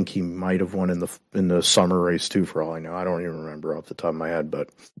remember. I think he might have won in the summer race too, for all I know. I don't even remember off the top of my head. But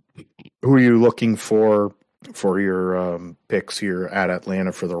who are you looking for your picks here at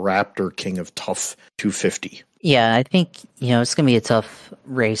Atlanta for the Raptor King of Tough 250? Yeah, I think it's going to be a tough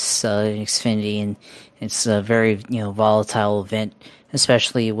race in Xfinity, and it's a very volatile event,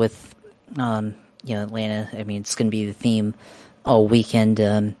 especially with Atlanta. I mean, it's going to be the theme all weekend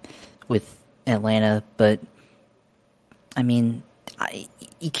with Atlanta, but I mean,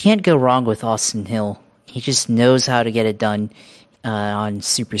 you can't go wrong with Austin Hill. He just knows how to get it done on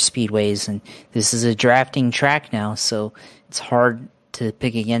super speedways, and this is a drafting track now, so it's hard to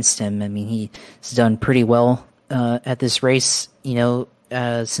pick against him. I mean, he's done pretty well at this race,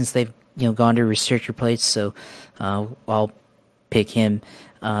 since they've gone to restrictor plates, so I'll pick him.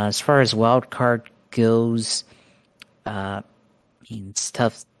 As far as wild card goes, it's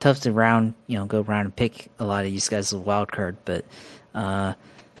tough to go around and pick a lot of these guys as a wild card, but I'll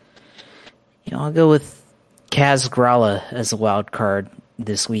go with Kaz Grala as a wild card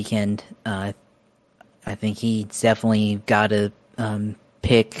this weekend. I think he's definitely got to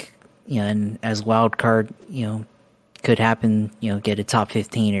pick, and as wild card, could happen, get a top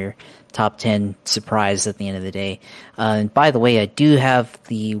 15 or top 10 surprise at the end of the day. And by the way, I do have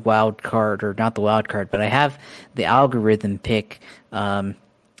the wild card, or not the wild card, but I have the algorithm pick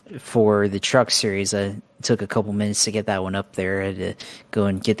for the truck series. I took a couple minutes to get that one up there. I had to go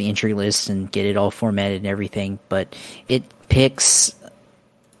and get the entry list and get it all formatted and everything, but it picks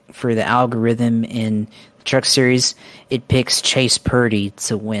for the algorithm in the truck series, it picks Chase Purdy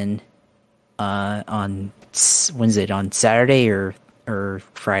to win on Saturday or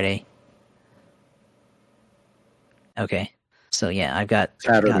Friday? Okay. So yeah, I've got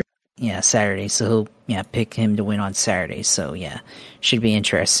Saturday. Saturday. So he'll pick him to win on Saturday. So yeah, should be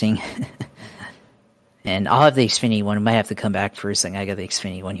interesting. And I'll have the Xfinity one. I might have to come back for a second. I got the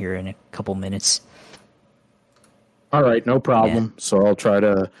Xfinity one here in a couple minutes. All right, no problem. Yeah. So I'll try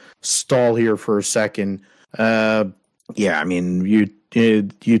to stall here for a second. I mean,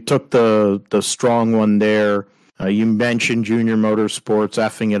 you took the strong one there. You mentioned Junior Motorsports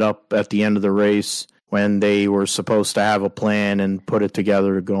effing it up at the end of the race when they were supposed to have a plan and put it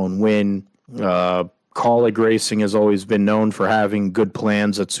together to go and win. Colleague Racing has always been known for having good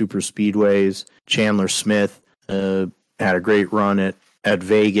plans at super speedways. Chandler Smith had a great run at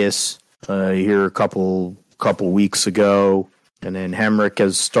Vegas. You hear a couple couple weeks ago. And then Hendrick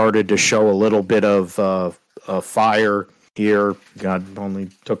has started to show a little bit of fire here. God, only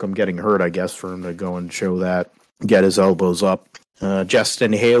took him getting hurt, I guess, for him to go and show that, get his elbows up.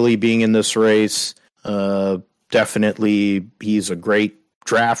 Justin Haley being in this race, definitely he's a great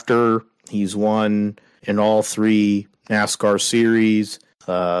drafter. He's won in all 3 NASCAR series.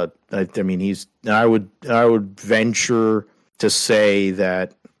 I would venture to say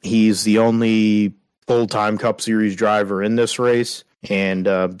that he's the only full-time Cup Series driver in this race. And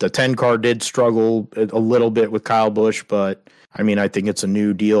the 10 car did struggle a little bit with Kyle Busch, but I mean, I think it's a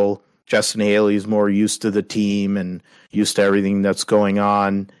new deal. Justin Haley is more used to the team and used to everything that's going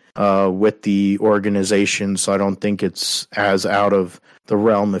on with the organization, so I don't think it's as out of the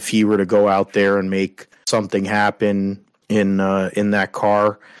realm if he were to go out there and make something happen in that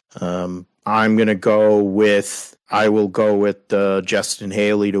car. I will go with Justin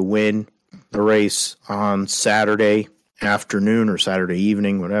Haley to win the race on Saturday afternoon or Saturday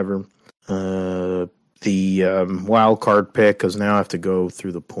evening, whatever. The wild card pick, because now I have to go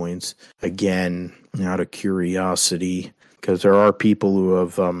through the points again out of curiosity, because there are people who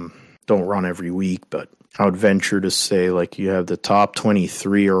have don't run every week, but I would venture to say, like, you have the top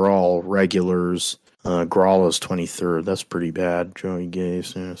 23 are all regulars. Grala's 23rd. That's pretty bad. Joey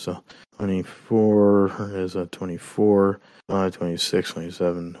Gibbs, yeah, so 24 is a 24, 26,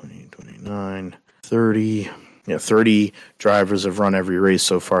 27, 20, 29, 30. Yeah, 30 drivers have run every race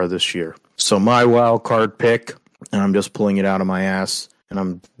so far this year. So my wild card pick, and I'm just pulling it out of my ass, and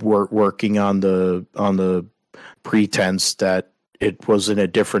I'm working on the pretense that it was in a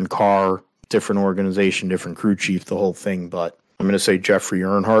different car, different organization, different crew chief, the whole thing. But I'm going to say Jeffrey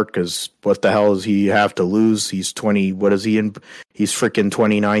Earnhardt, because what the hell does he have to lose? He's 20. What is he in? He's freaking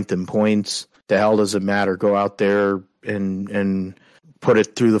 29th in points. The hell does it matter? Go out there and put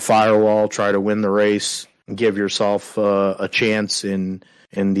it through the firewall. Try to win the race and give yourself a chance in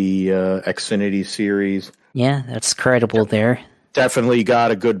the Xfinity series. Yeah, that's credible there. Definitely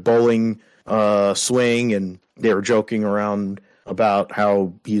got a good bowling swing, and they were joking around about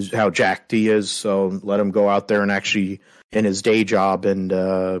how jacked he is. So let him go out there and actually in his day job and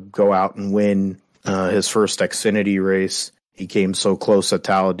go out and win his first Xfinity race. He came so close at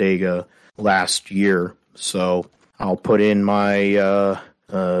Talladega last year. So I'll put in my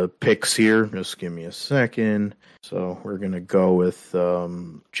picks here. Just give me a second. So we're going to go with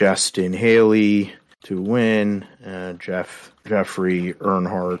Justin Haley to win, Jeffrey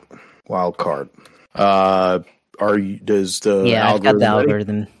Earnhardt wild card. Does the I've got the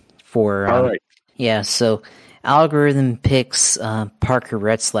algorithm for all right. Yeah, so algorithm picks Parker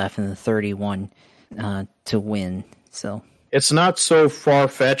Retzlaff in the 31 to win. So it's not so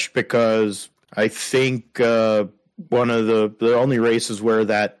far-fetched, because I think one of the only races where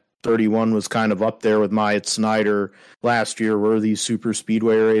that 31 was kind of up there with Myatt Snyder last year were these super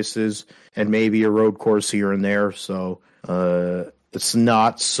speedway races and maybe a road course here and there. So it's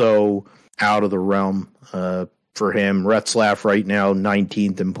not so out of the realm for him. Retzlaff right now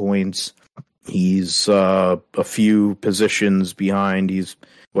 19th in points. He's a few positions behind. He's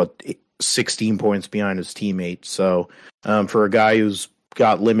 16 points behind his teammate. So for a guy who's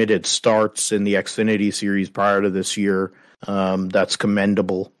got limited starts in the Xfinity series prior to this year, that's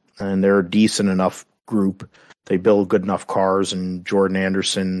commendable. And they're a decent enough group. They build good enough cars, and Jordan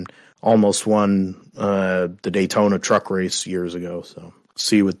Anderson almost won the Daytona truck race years ago. So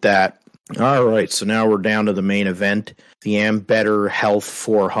see with that. All right, so now we're down to the main event, the Ambetter Health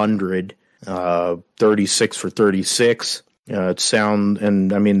 400, 36 for 36. There's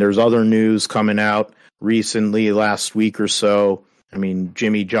other news coming out recently, last week or so. I mean,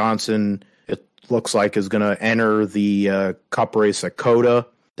 Jimmy Johnson, it looks like, is going to enter the Cup race at COTA.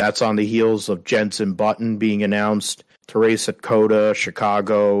 That's on the heels of Jenson Button being announced to race at COTA,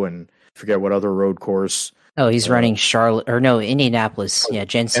 Chicago, and I forget what other road course. Oh, he's running Indianapolis. Yeah,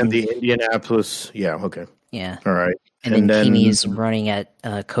 Jenson. And the Indianapolis. Yeah, okay. Yeah. All right. And then Kimmy's running at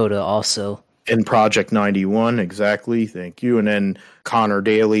COTA also. In Project 91, exactly. Thank you. And then Connor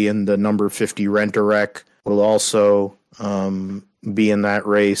Daly in the number 50 Rent-A-Wreck will also be in that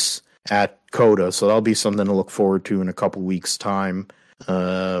race at COTA. So that'll be something to look forward to in a couple weeks' time.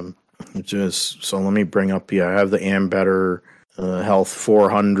 So let me bring up, I have the Ambetter Health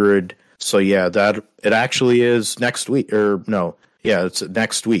 400. So that it actually is next week, it's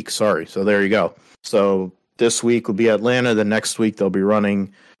next week. Sorry. So there you go. So this week will be Atlanta. The next week they'll be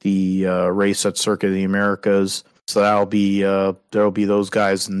running the race at Circuit of the Americas. So there'll be those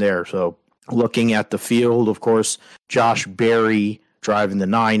guys in there. So looking at the field, of course, Josh Berry driving the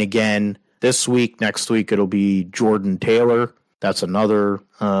 9 again this week. Next week it'll be Jordan Taylor. That's another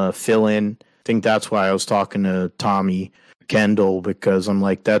fill-in. think that's why I was talking to Tommy Kendall, because I'm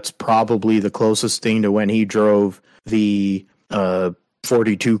like, that's probably the closest thing to when he drove the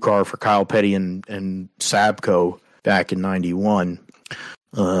 42 car for Kyle Petty and Sabco back in 91.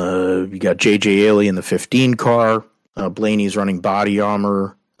 You got JJ Ailey in the 15 car. Blaney's running body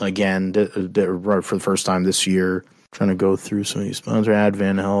armor again for the first time this year. Trying to go through some of these sponsors.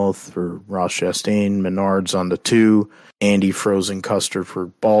 Advan Health for Ross Chastain. Menards on the 2. Andy Frozen Custard for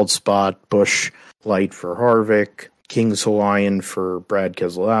Bald Spot. Bush Light for Harvick. King's Hawaiian for Brad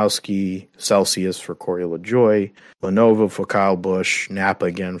Keselowski. Celsius for Corey LaJoy. Lenovo for Kyle Busch. Napa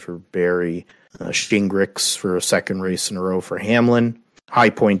again for Barry. Shingrix for a second race in a row for Hamlin.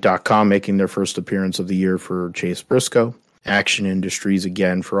 Highpoint.com making their first appearance of the year for Chase Briscoe. Action Industries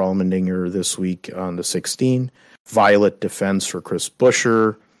again for Allmendinger this week on the 16. Violet Defense for Chris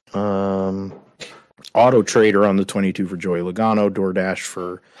Buescher. Auto Trader on the 22 for Joey Logano. DoorDash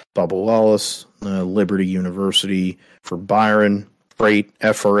for Bubba Wallace. Liberty University for Byron. Freight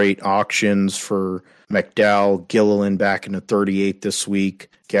FR8 Auctions for McDowell. Gilliland back in the 38 this week.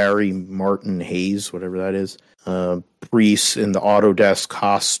 Gary Martin Hayes, whatever that is. Reese in the Autodesk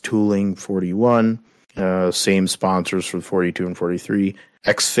Haas Tooling 41. Same sponsors for 42 and 43.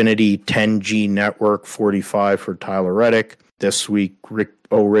 XFinity 10G Network 45 for Tyler Reddick. This week,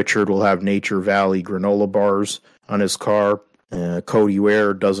 Richard will have Nature Valley granola bars on his car. Cody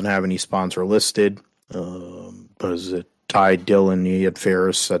Ware doesn't have any sponsor listed. Was it Ty Dillon? He had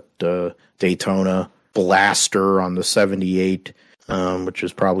Ferris at Daytona. Blaster on the 78, which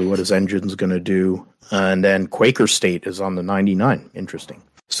is probably what his engine's going to do. And then Quaker State is on the 99. Interesting.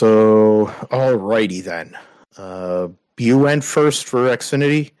 So, alrighty then. You went first for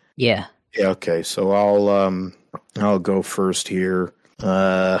Xfinity? Yeah. Yeah, okay. So I'll go first here.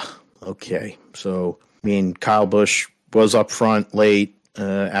 Okay. So, Kyle Busch was up front late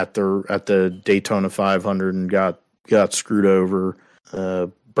at the Daytona 500 and got screwed over.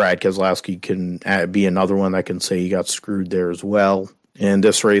 Brad Keselowski can be another one that can say he got screwed there as well. In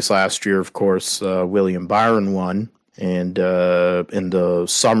this race last year, of course, William Byron won. And in the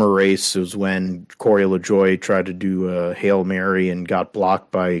summer race was when Corey LaJoy tried to do a Hail Mary and got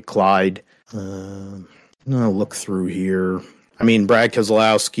blocked by Clyde. I'll look through here. Brad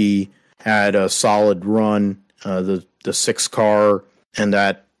Keselowski had a solid run. The 6 car and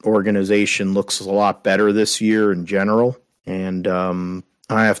that organization looks a lot better this year in general. And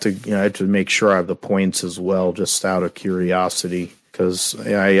I have to make sure I have the points as well, just out of curiosity. Because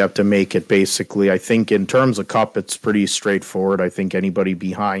I have to make it basically, I think in terms of Cup, it's pretty straightforward. I think anybody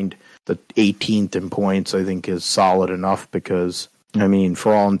behind the 18th in points, I think is solid enough because,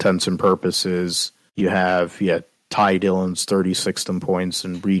 for all intents and purposes, you have, Ty Dillon's 36th in points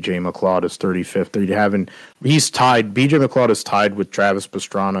and BJ McLeod is 35th. BJ McLeod is tied with Travis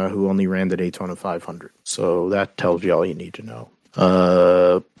Pastrana, who only ran the Daytona 500. So that tells you all you need to know.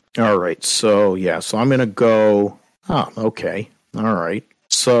 All right. So I'm going to go, okay. All right.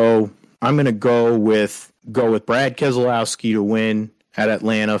 So I'm going to go with Brad Keselowski to win at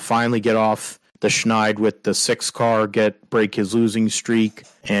Atlanta, finally get off the schneid with the 6 car, break his losing streak,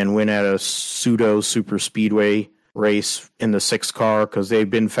 and win at a pseudo super speedway race in the 6 car because they've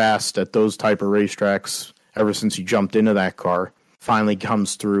been fast at those type of racetracks ever since he jumped into that car. Finally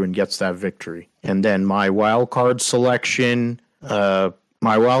comes through and gets that victory. And then my wild card selection for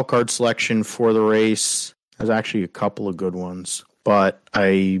the race. There's actually a couple of good ones, but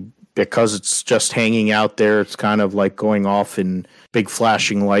because it's just hanging out there, it's kind of like going off in big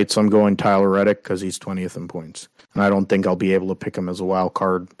flashing lights. I'm going Tyler Reddick because he's 20th in points, and I don't think I'll be able to pick him as a wild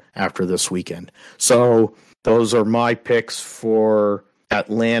card after this weekend. So those are my picks for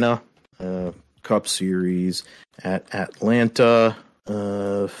Atlanta Cup Series at Atlanta.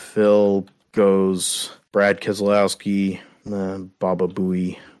 Phil goes Brad Keselowski, Baba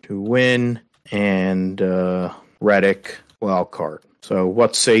Booey to win, and Reddick wild card. So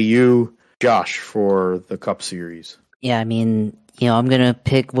what say you, Josh, for the Cup Series? Yeah, I'm going to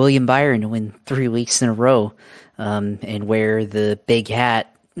pick William Byron to win 3 weeks in a row and wear the big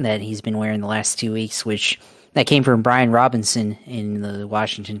hat that he's been wearing the last 2 weeks, that came from Brian Robinson in the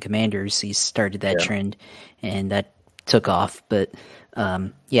Washington Commanders. He started that trend, and that took off. But,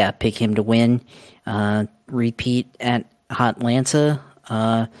 pick him to win. Repeat at Atlanta.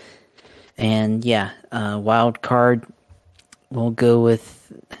 Wild card, we'll go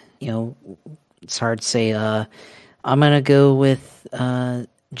with, it's hard to say. I'm going to go with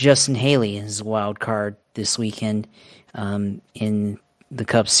Justin Haley as a wild card this weekend in the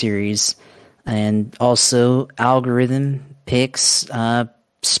Cup Series. And also, algorithm picks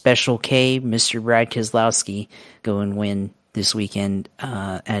Special K, Mr. Brad Keselowski, go and win this weekend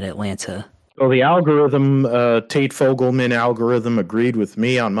at Atlanta. So the algorithm, Tate Fogelman algorithm, agreed with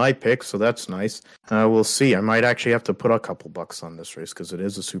me on my pick, so that's nice. We'll see. I might actually have to put a couple bucks on this race because it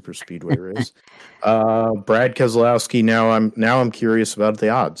is a super speedway race. Brad Keselowski. Now I'm curious about the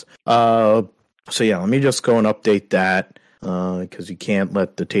odds. So yeah, let me just go and update that because you can't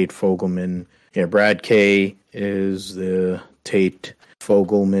let the Tate Fogelman. Yeah, Brad K is the Tate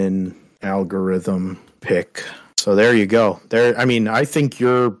Fogelman algorithm pick. So there you go. There. I mean, I think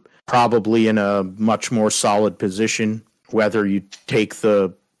you're probably in a much more solid position, whether you take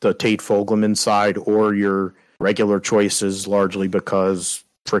the Tate Fogelman side or your regular choices, largely because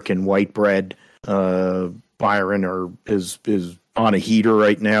frickin' White Bread Byron is on a heater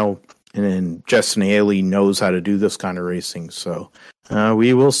right now, and then Justin Haley knows how to do this kind of racing. So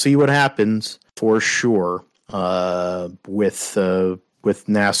we will see what happens for sure with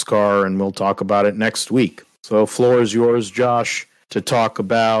NASCAR, and we'll talk about it next week. So floor is yours, Josh, to talk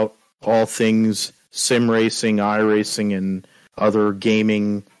about all things sim racing, iRacing, and other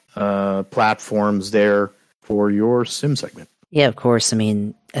gaming platforms there for your sim segment. Yeah, of course. I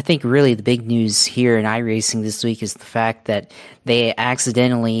mean, I think really the big news here in iRacing this week is the fact that they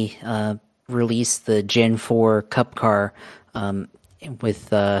accidentally released the Gen 4 Cup car with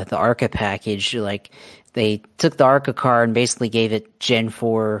the ARCA package. Like, they took the ARCA car and basically gave it Gen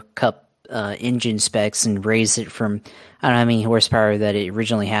 4 Cup engine specs and raised it from, I don't know how many horsepower that it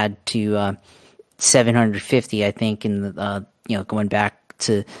originally had to 750, I think, in the going back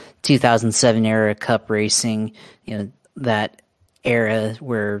to 2007 era Cup racing, that era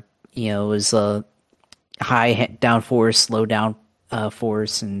where it was high downforce, low down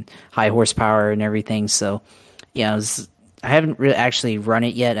force, and high horsepower and everything. So I haven't really actually run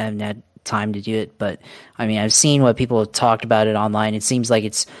it yet. I haven't had time to do it, but I mean, I've seen what people have talked about it online. It seems like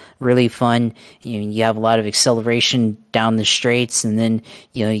it's really fun. You have a lot of acceleration down the straights, and then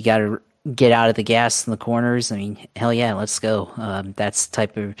you got to get out of the gas in the corners. I mean, hell yeah, let's go. That's the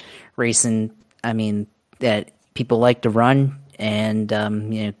type of racing, I mean, that people like to run,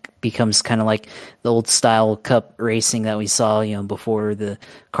 and becomes kind of like the old style Cup racing that we saw before the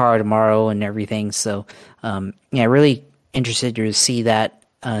Car Tomorrow and everything. So really interested to see that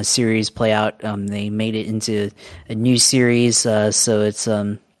series play out. They made it into a new series, so it's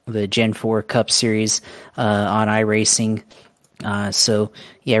the Gen 4 Cup series on iRacing. So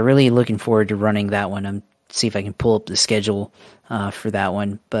really looking forward to running that one. See if I can pull up the schedule for that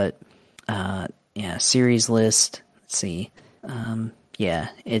one. But series list. Let's see.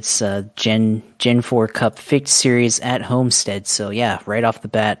 It's Gen 4 Cup fixed series at Homestead. So right off the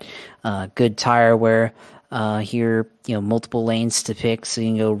bat, good tire wear. Here, multiple lanes to pick, so you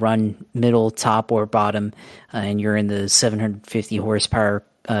can go run middle, top, or bottom, and you're in the 750 horsepower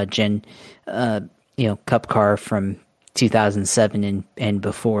Gen, Cup car from 2007 and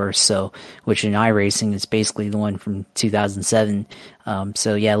before. So, which in iRacing is basically the one from 2007.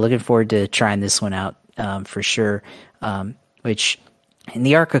 Looking forward to trying this one out for sure. Which in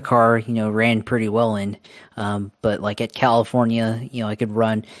the ARCA car, ran pretty well in, but like at California, I could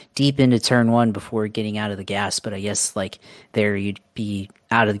run deep into turn one before getting out of the gas. But I guess like there you'd be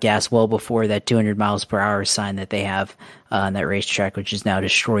out of the gas well before that 200 miles per hour sign that they have on that racetrack, which is now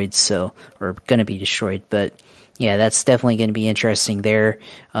destroyed. So, or going to be destroyed. But that's definitely going to be interesting there.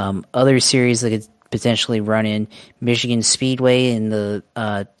 Other series that could potentially run in Michigan Speedway in the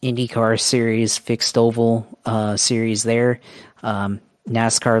IndyCar series, fixed oval series there.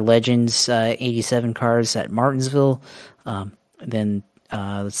 NASCAR Legends 87 cars at Martinsville. Then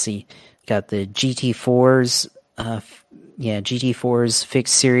let's see, got the GT4s, GT4s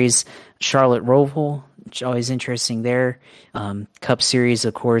fixed series, Charlotte Roval, which is always interesting there. Cup series,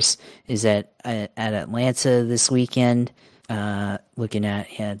 of course, is at Atlanta this weekend. Looking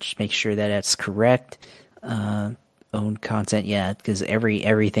at just make sure that that's correct. Own content, because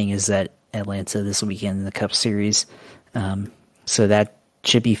everything is at Atlanta this weekend in the Cup series. So that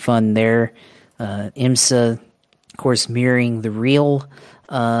should be fun there. IMSA, of course, mirroring the real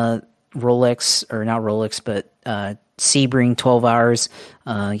Rolex, or not Rolex, but Sebring 12 hours.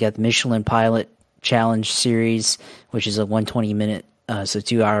 You got the Michelin Pilot Challenge Series, which is a 120-minute,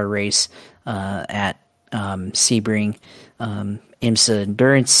 2-hour race at Sebring. IMSA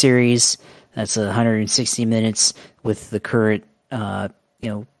Endurance Series, that's 160 minutes with the current,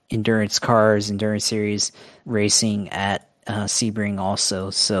 endurance cars, Endurance Series racing at Sebring also.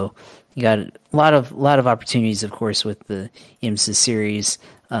 So you got a lot of opportunities, of course, with the IMSA series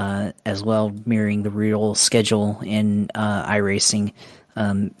as well, mirroring the real schedule in iRacing.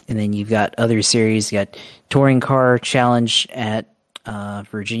 And then you've got other series. You got Touring Car Challenge at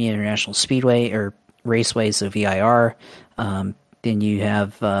Virginia International Speedway or Raceway, so VIR. Then you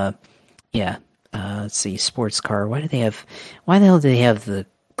have Yeah. Let's see, sports car. Why the hell do they have the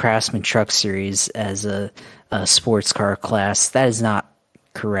Craftsman Truck Series as a sports car class? That is not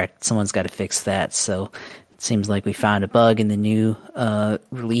correct. Someone's got to fix that. So it seems like we found a bug in the new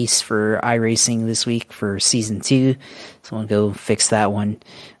release for iRacing this week for Season 2. Someone go fix that one.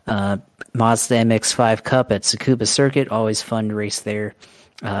 Mazda MX-5 Cup at Tsukuba Circuit. Always fun to race there.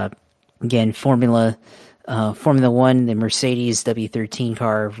 Again, Formula 1, the Mercedes W13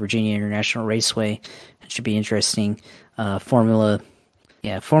 car, Virginia International Raceway. It should be interesting. Formula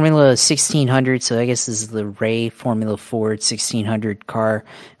 1600. So I guess this is the Ray Formula Ford 1600 car,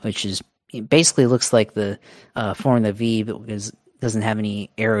 which is basically looks like the Formula V, but because doesn't have any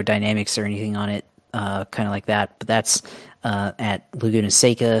aerodynamics or anything on it, kind of like that. But that's at Laguna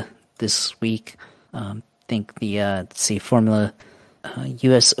Seca this week. I think the let's see, Formula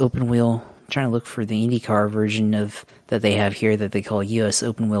U.S. Open Wheel. I'm trying to look for the IndyCar version of that they have here that they call U.S.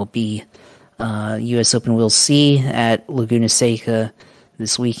 Open Wheel B. U.S. Open Wheel C at Laguna Seca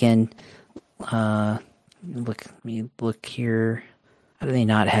this weekend. Look here. How do they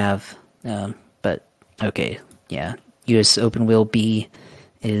not have? But okay, yeah. U.S. Open Wheel B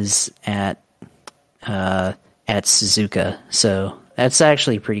is at Suzuka, so that's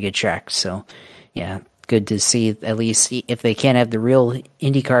actually a pretty good track. So yeah, good to see. At least if they can't have the real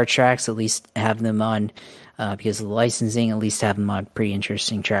IndyCar tracks, at least have them on. Because of the licensing, at least have them on pretty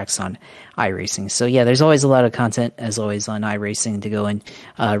interesting tracks on iRacing. So yeah, there's always a lot of content, as always, on iRacing to go and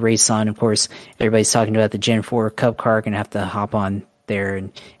race on. Of course, everybody's talking about the Gen 4 Cup car. Gonna have to hop on there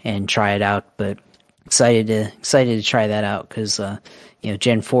and try it out. But excited to try that out because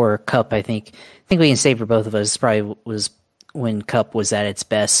Gen 4 Cup. I think we can say for both of us probably was when Cup was at its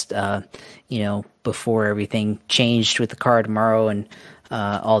best. Before everything changed with the car tomorrow and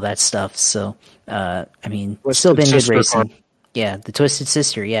all that stuff. So. Still been good racing. Car. Yeah, the Twisted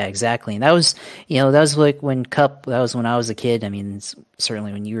Sister. Yeah, exactly. And that was like when Cup. That was when I was a kid. I mean,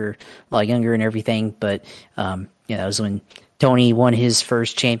 certainly when you were a lot younger and everything. But that was when Tony won his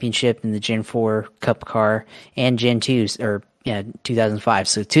first championship in the Gen 4 Cup car and Gen 2, 2005.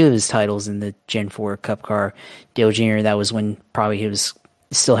 So 2 of his titles in the Gen 4 Cup car. Dale Jr. That was when probably he was.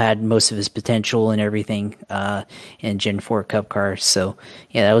 Still had most of his potential and everything in Gen 4 Cup cars. So,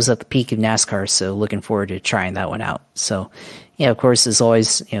 yeah, that was at the peak of NASCAR. So, looking forward to trying that one out. So, yeah, of course, as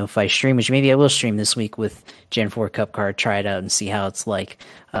always, if I stream, which maybe I will stream this week with Gen 4 Cup car, try it out and see how it's like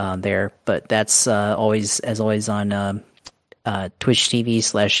there. But that's always on Twitch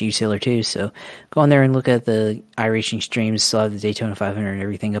TV/USailor2. So, go on there and look at the iRacing streams. Still have the Daytona 500 and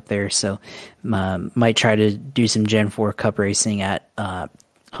everything up there. So, might try to do some Gen 4 Cup racing at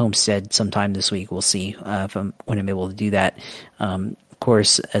Homestead sometime this week. We'll see when I'm able to do that. Of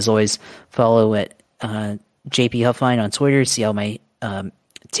course, as always, follow at JP Huffline on Twitter. See all my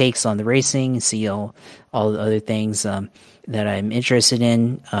takes on the racing. See all the other things that I'm interested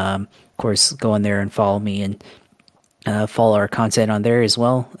in. Of course, go on there and follow me and follow our content on there as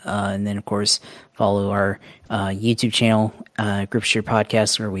well. And then, of course, follow our YouTube channel, Gripster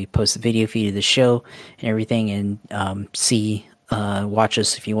Podcast, where we post the video feed of the show and everything, and watch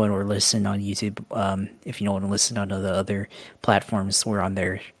us if you want, or listen on YouTube. If you don't want to listen on the other platforms, we're on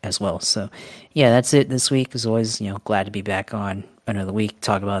there as well. So, yeah, that's it this week. As always, glad to be back on another week,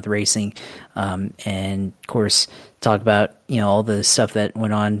 talk about the racing, and of course, talk about all the stuff that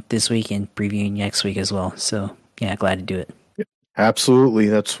went on this week and previewing next week as well. So, yeah, glad to do it. Absolutely.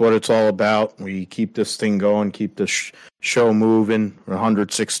 That's what it's all about. We keep this thing going, keep the show moving. We're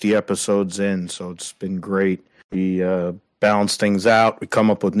 160 episodes in, so it's been great. We balance things out. We come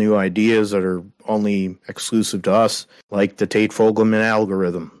up with new ideas that are only exclusive to us, like the Tate Fogelman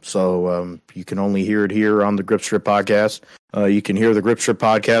algorithm. So you can only hear it here on the Grip Strip Podcast. You can hear the Grip Strip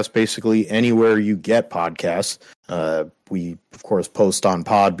Podcast basically anywhere you get podcasts. We, of course, post on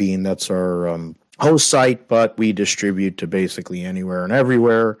Podbean. That's our host site, but we distribute to basically anywhere and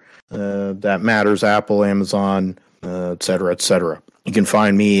everywhere that matters: Apple, Amazon, et cetera, et cetera. You can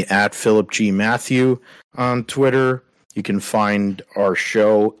find me at Philip G. Matthew on Twitter. You can find our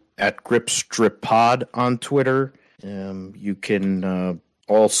show at Grip Strip Pod on Twitter. You can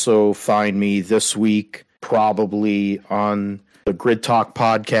also find me this week probably on the Grid Talk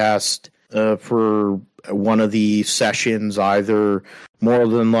podcast for one of the sessions, either more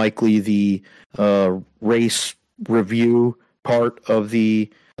than likely the race review part of the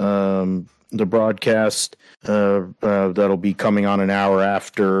broadcast that'll be coming on an hour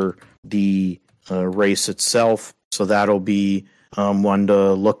after the race itself. So that'll be one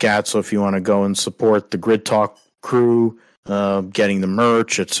to look at. So if you want to go and support the Grid Talk crew, getting the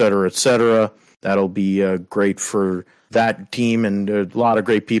merch, et cetera, that'll be great for that team, and a lot of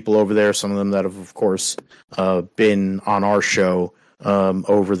great people over there. Some of them that have, of course, been on our show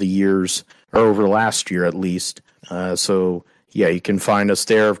over the years, or over the last year at least. So yeah, you can find us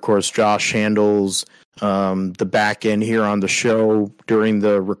there. Of course, Josh handles the back end here on the show during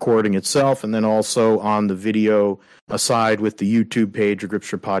the recording itself, and then also on the video aside with the YouTube page, or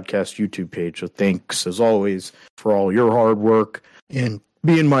Gripster Podcast YouTube page. So thanks, as always, for all your hard work and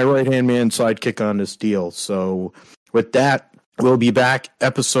being my right-hand man sidekick on this deal. So with that, we'll be back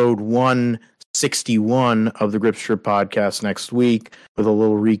episode 161 of the Gripster Podcast next week with a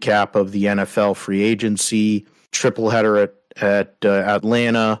little recap of the NFL free agency, triple header at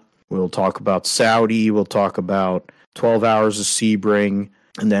Atlanta. We'll talk about Saudi. We'll talk about 12 hours of Sebring,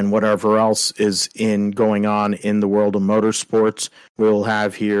 and then whatever else is going on in the world of motorsports, we'll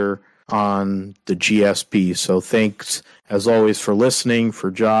have here on the GSP. So thanks, as always, for listening.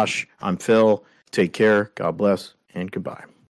 For Josh, I'm Phil. Take care. God bless, and goodbye.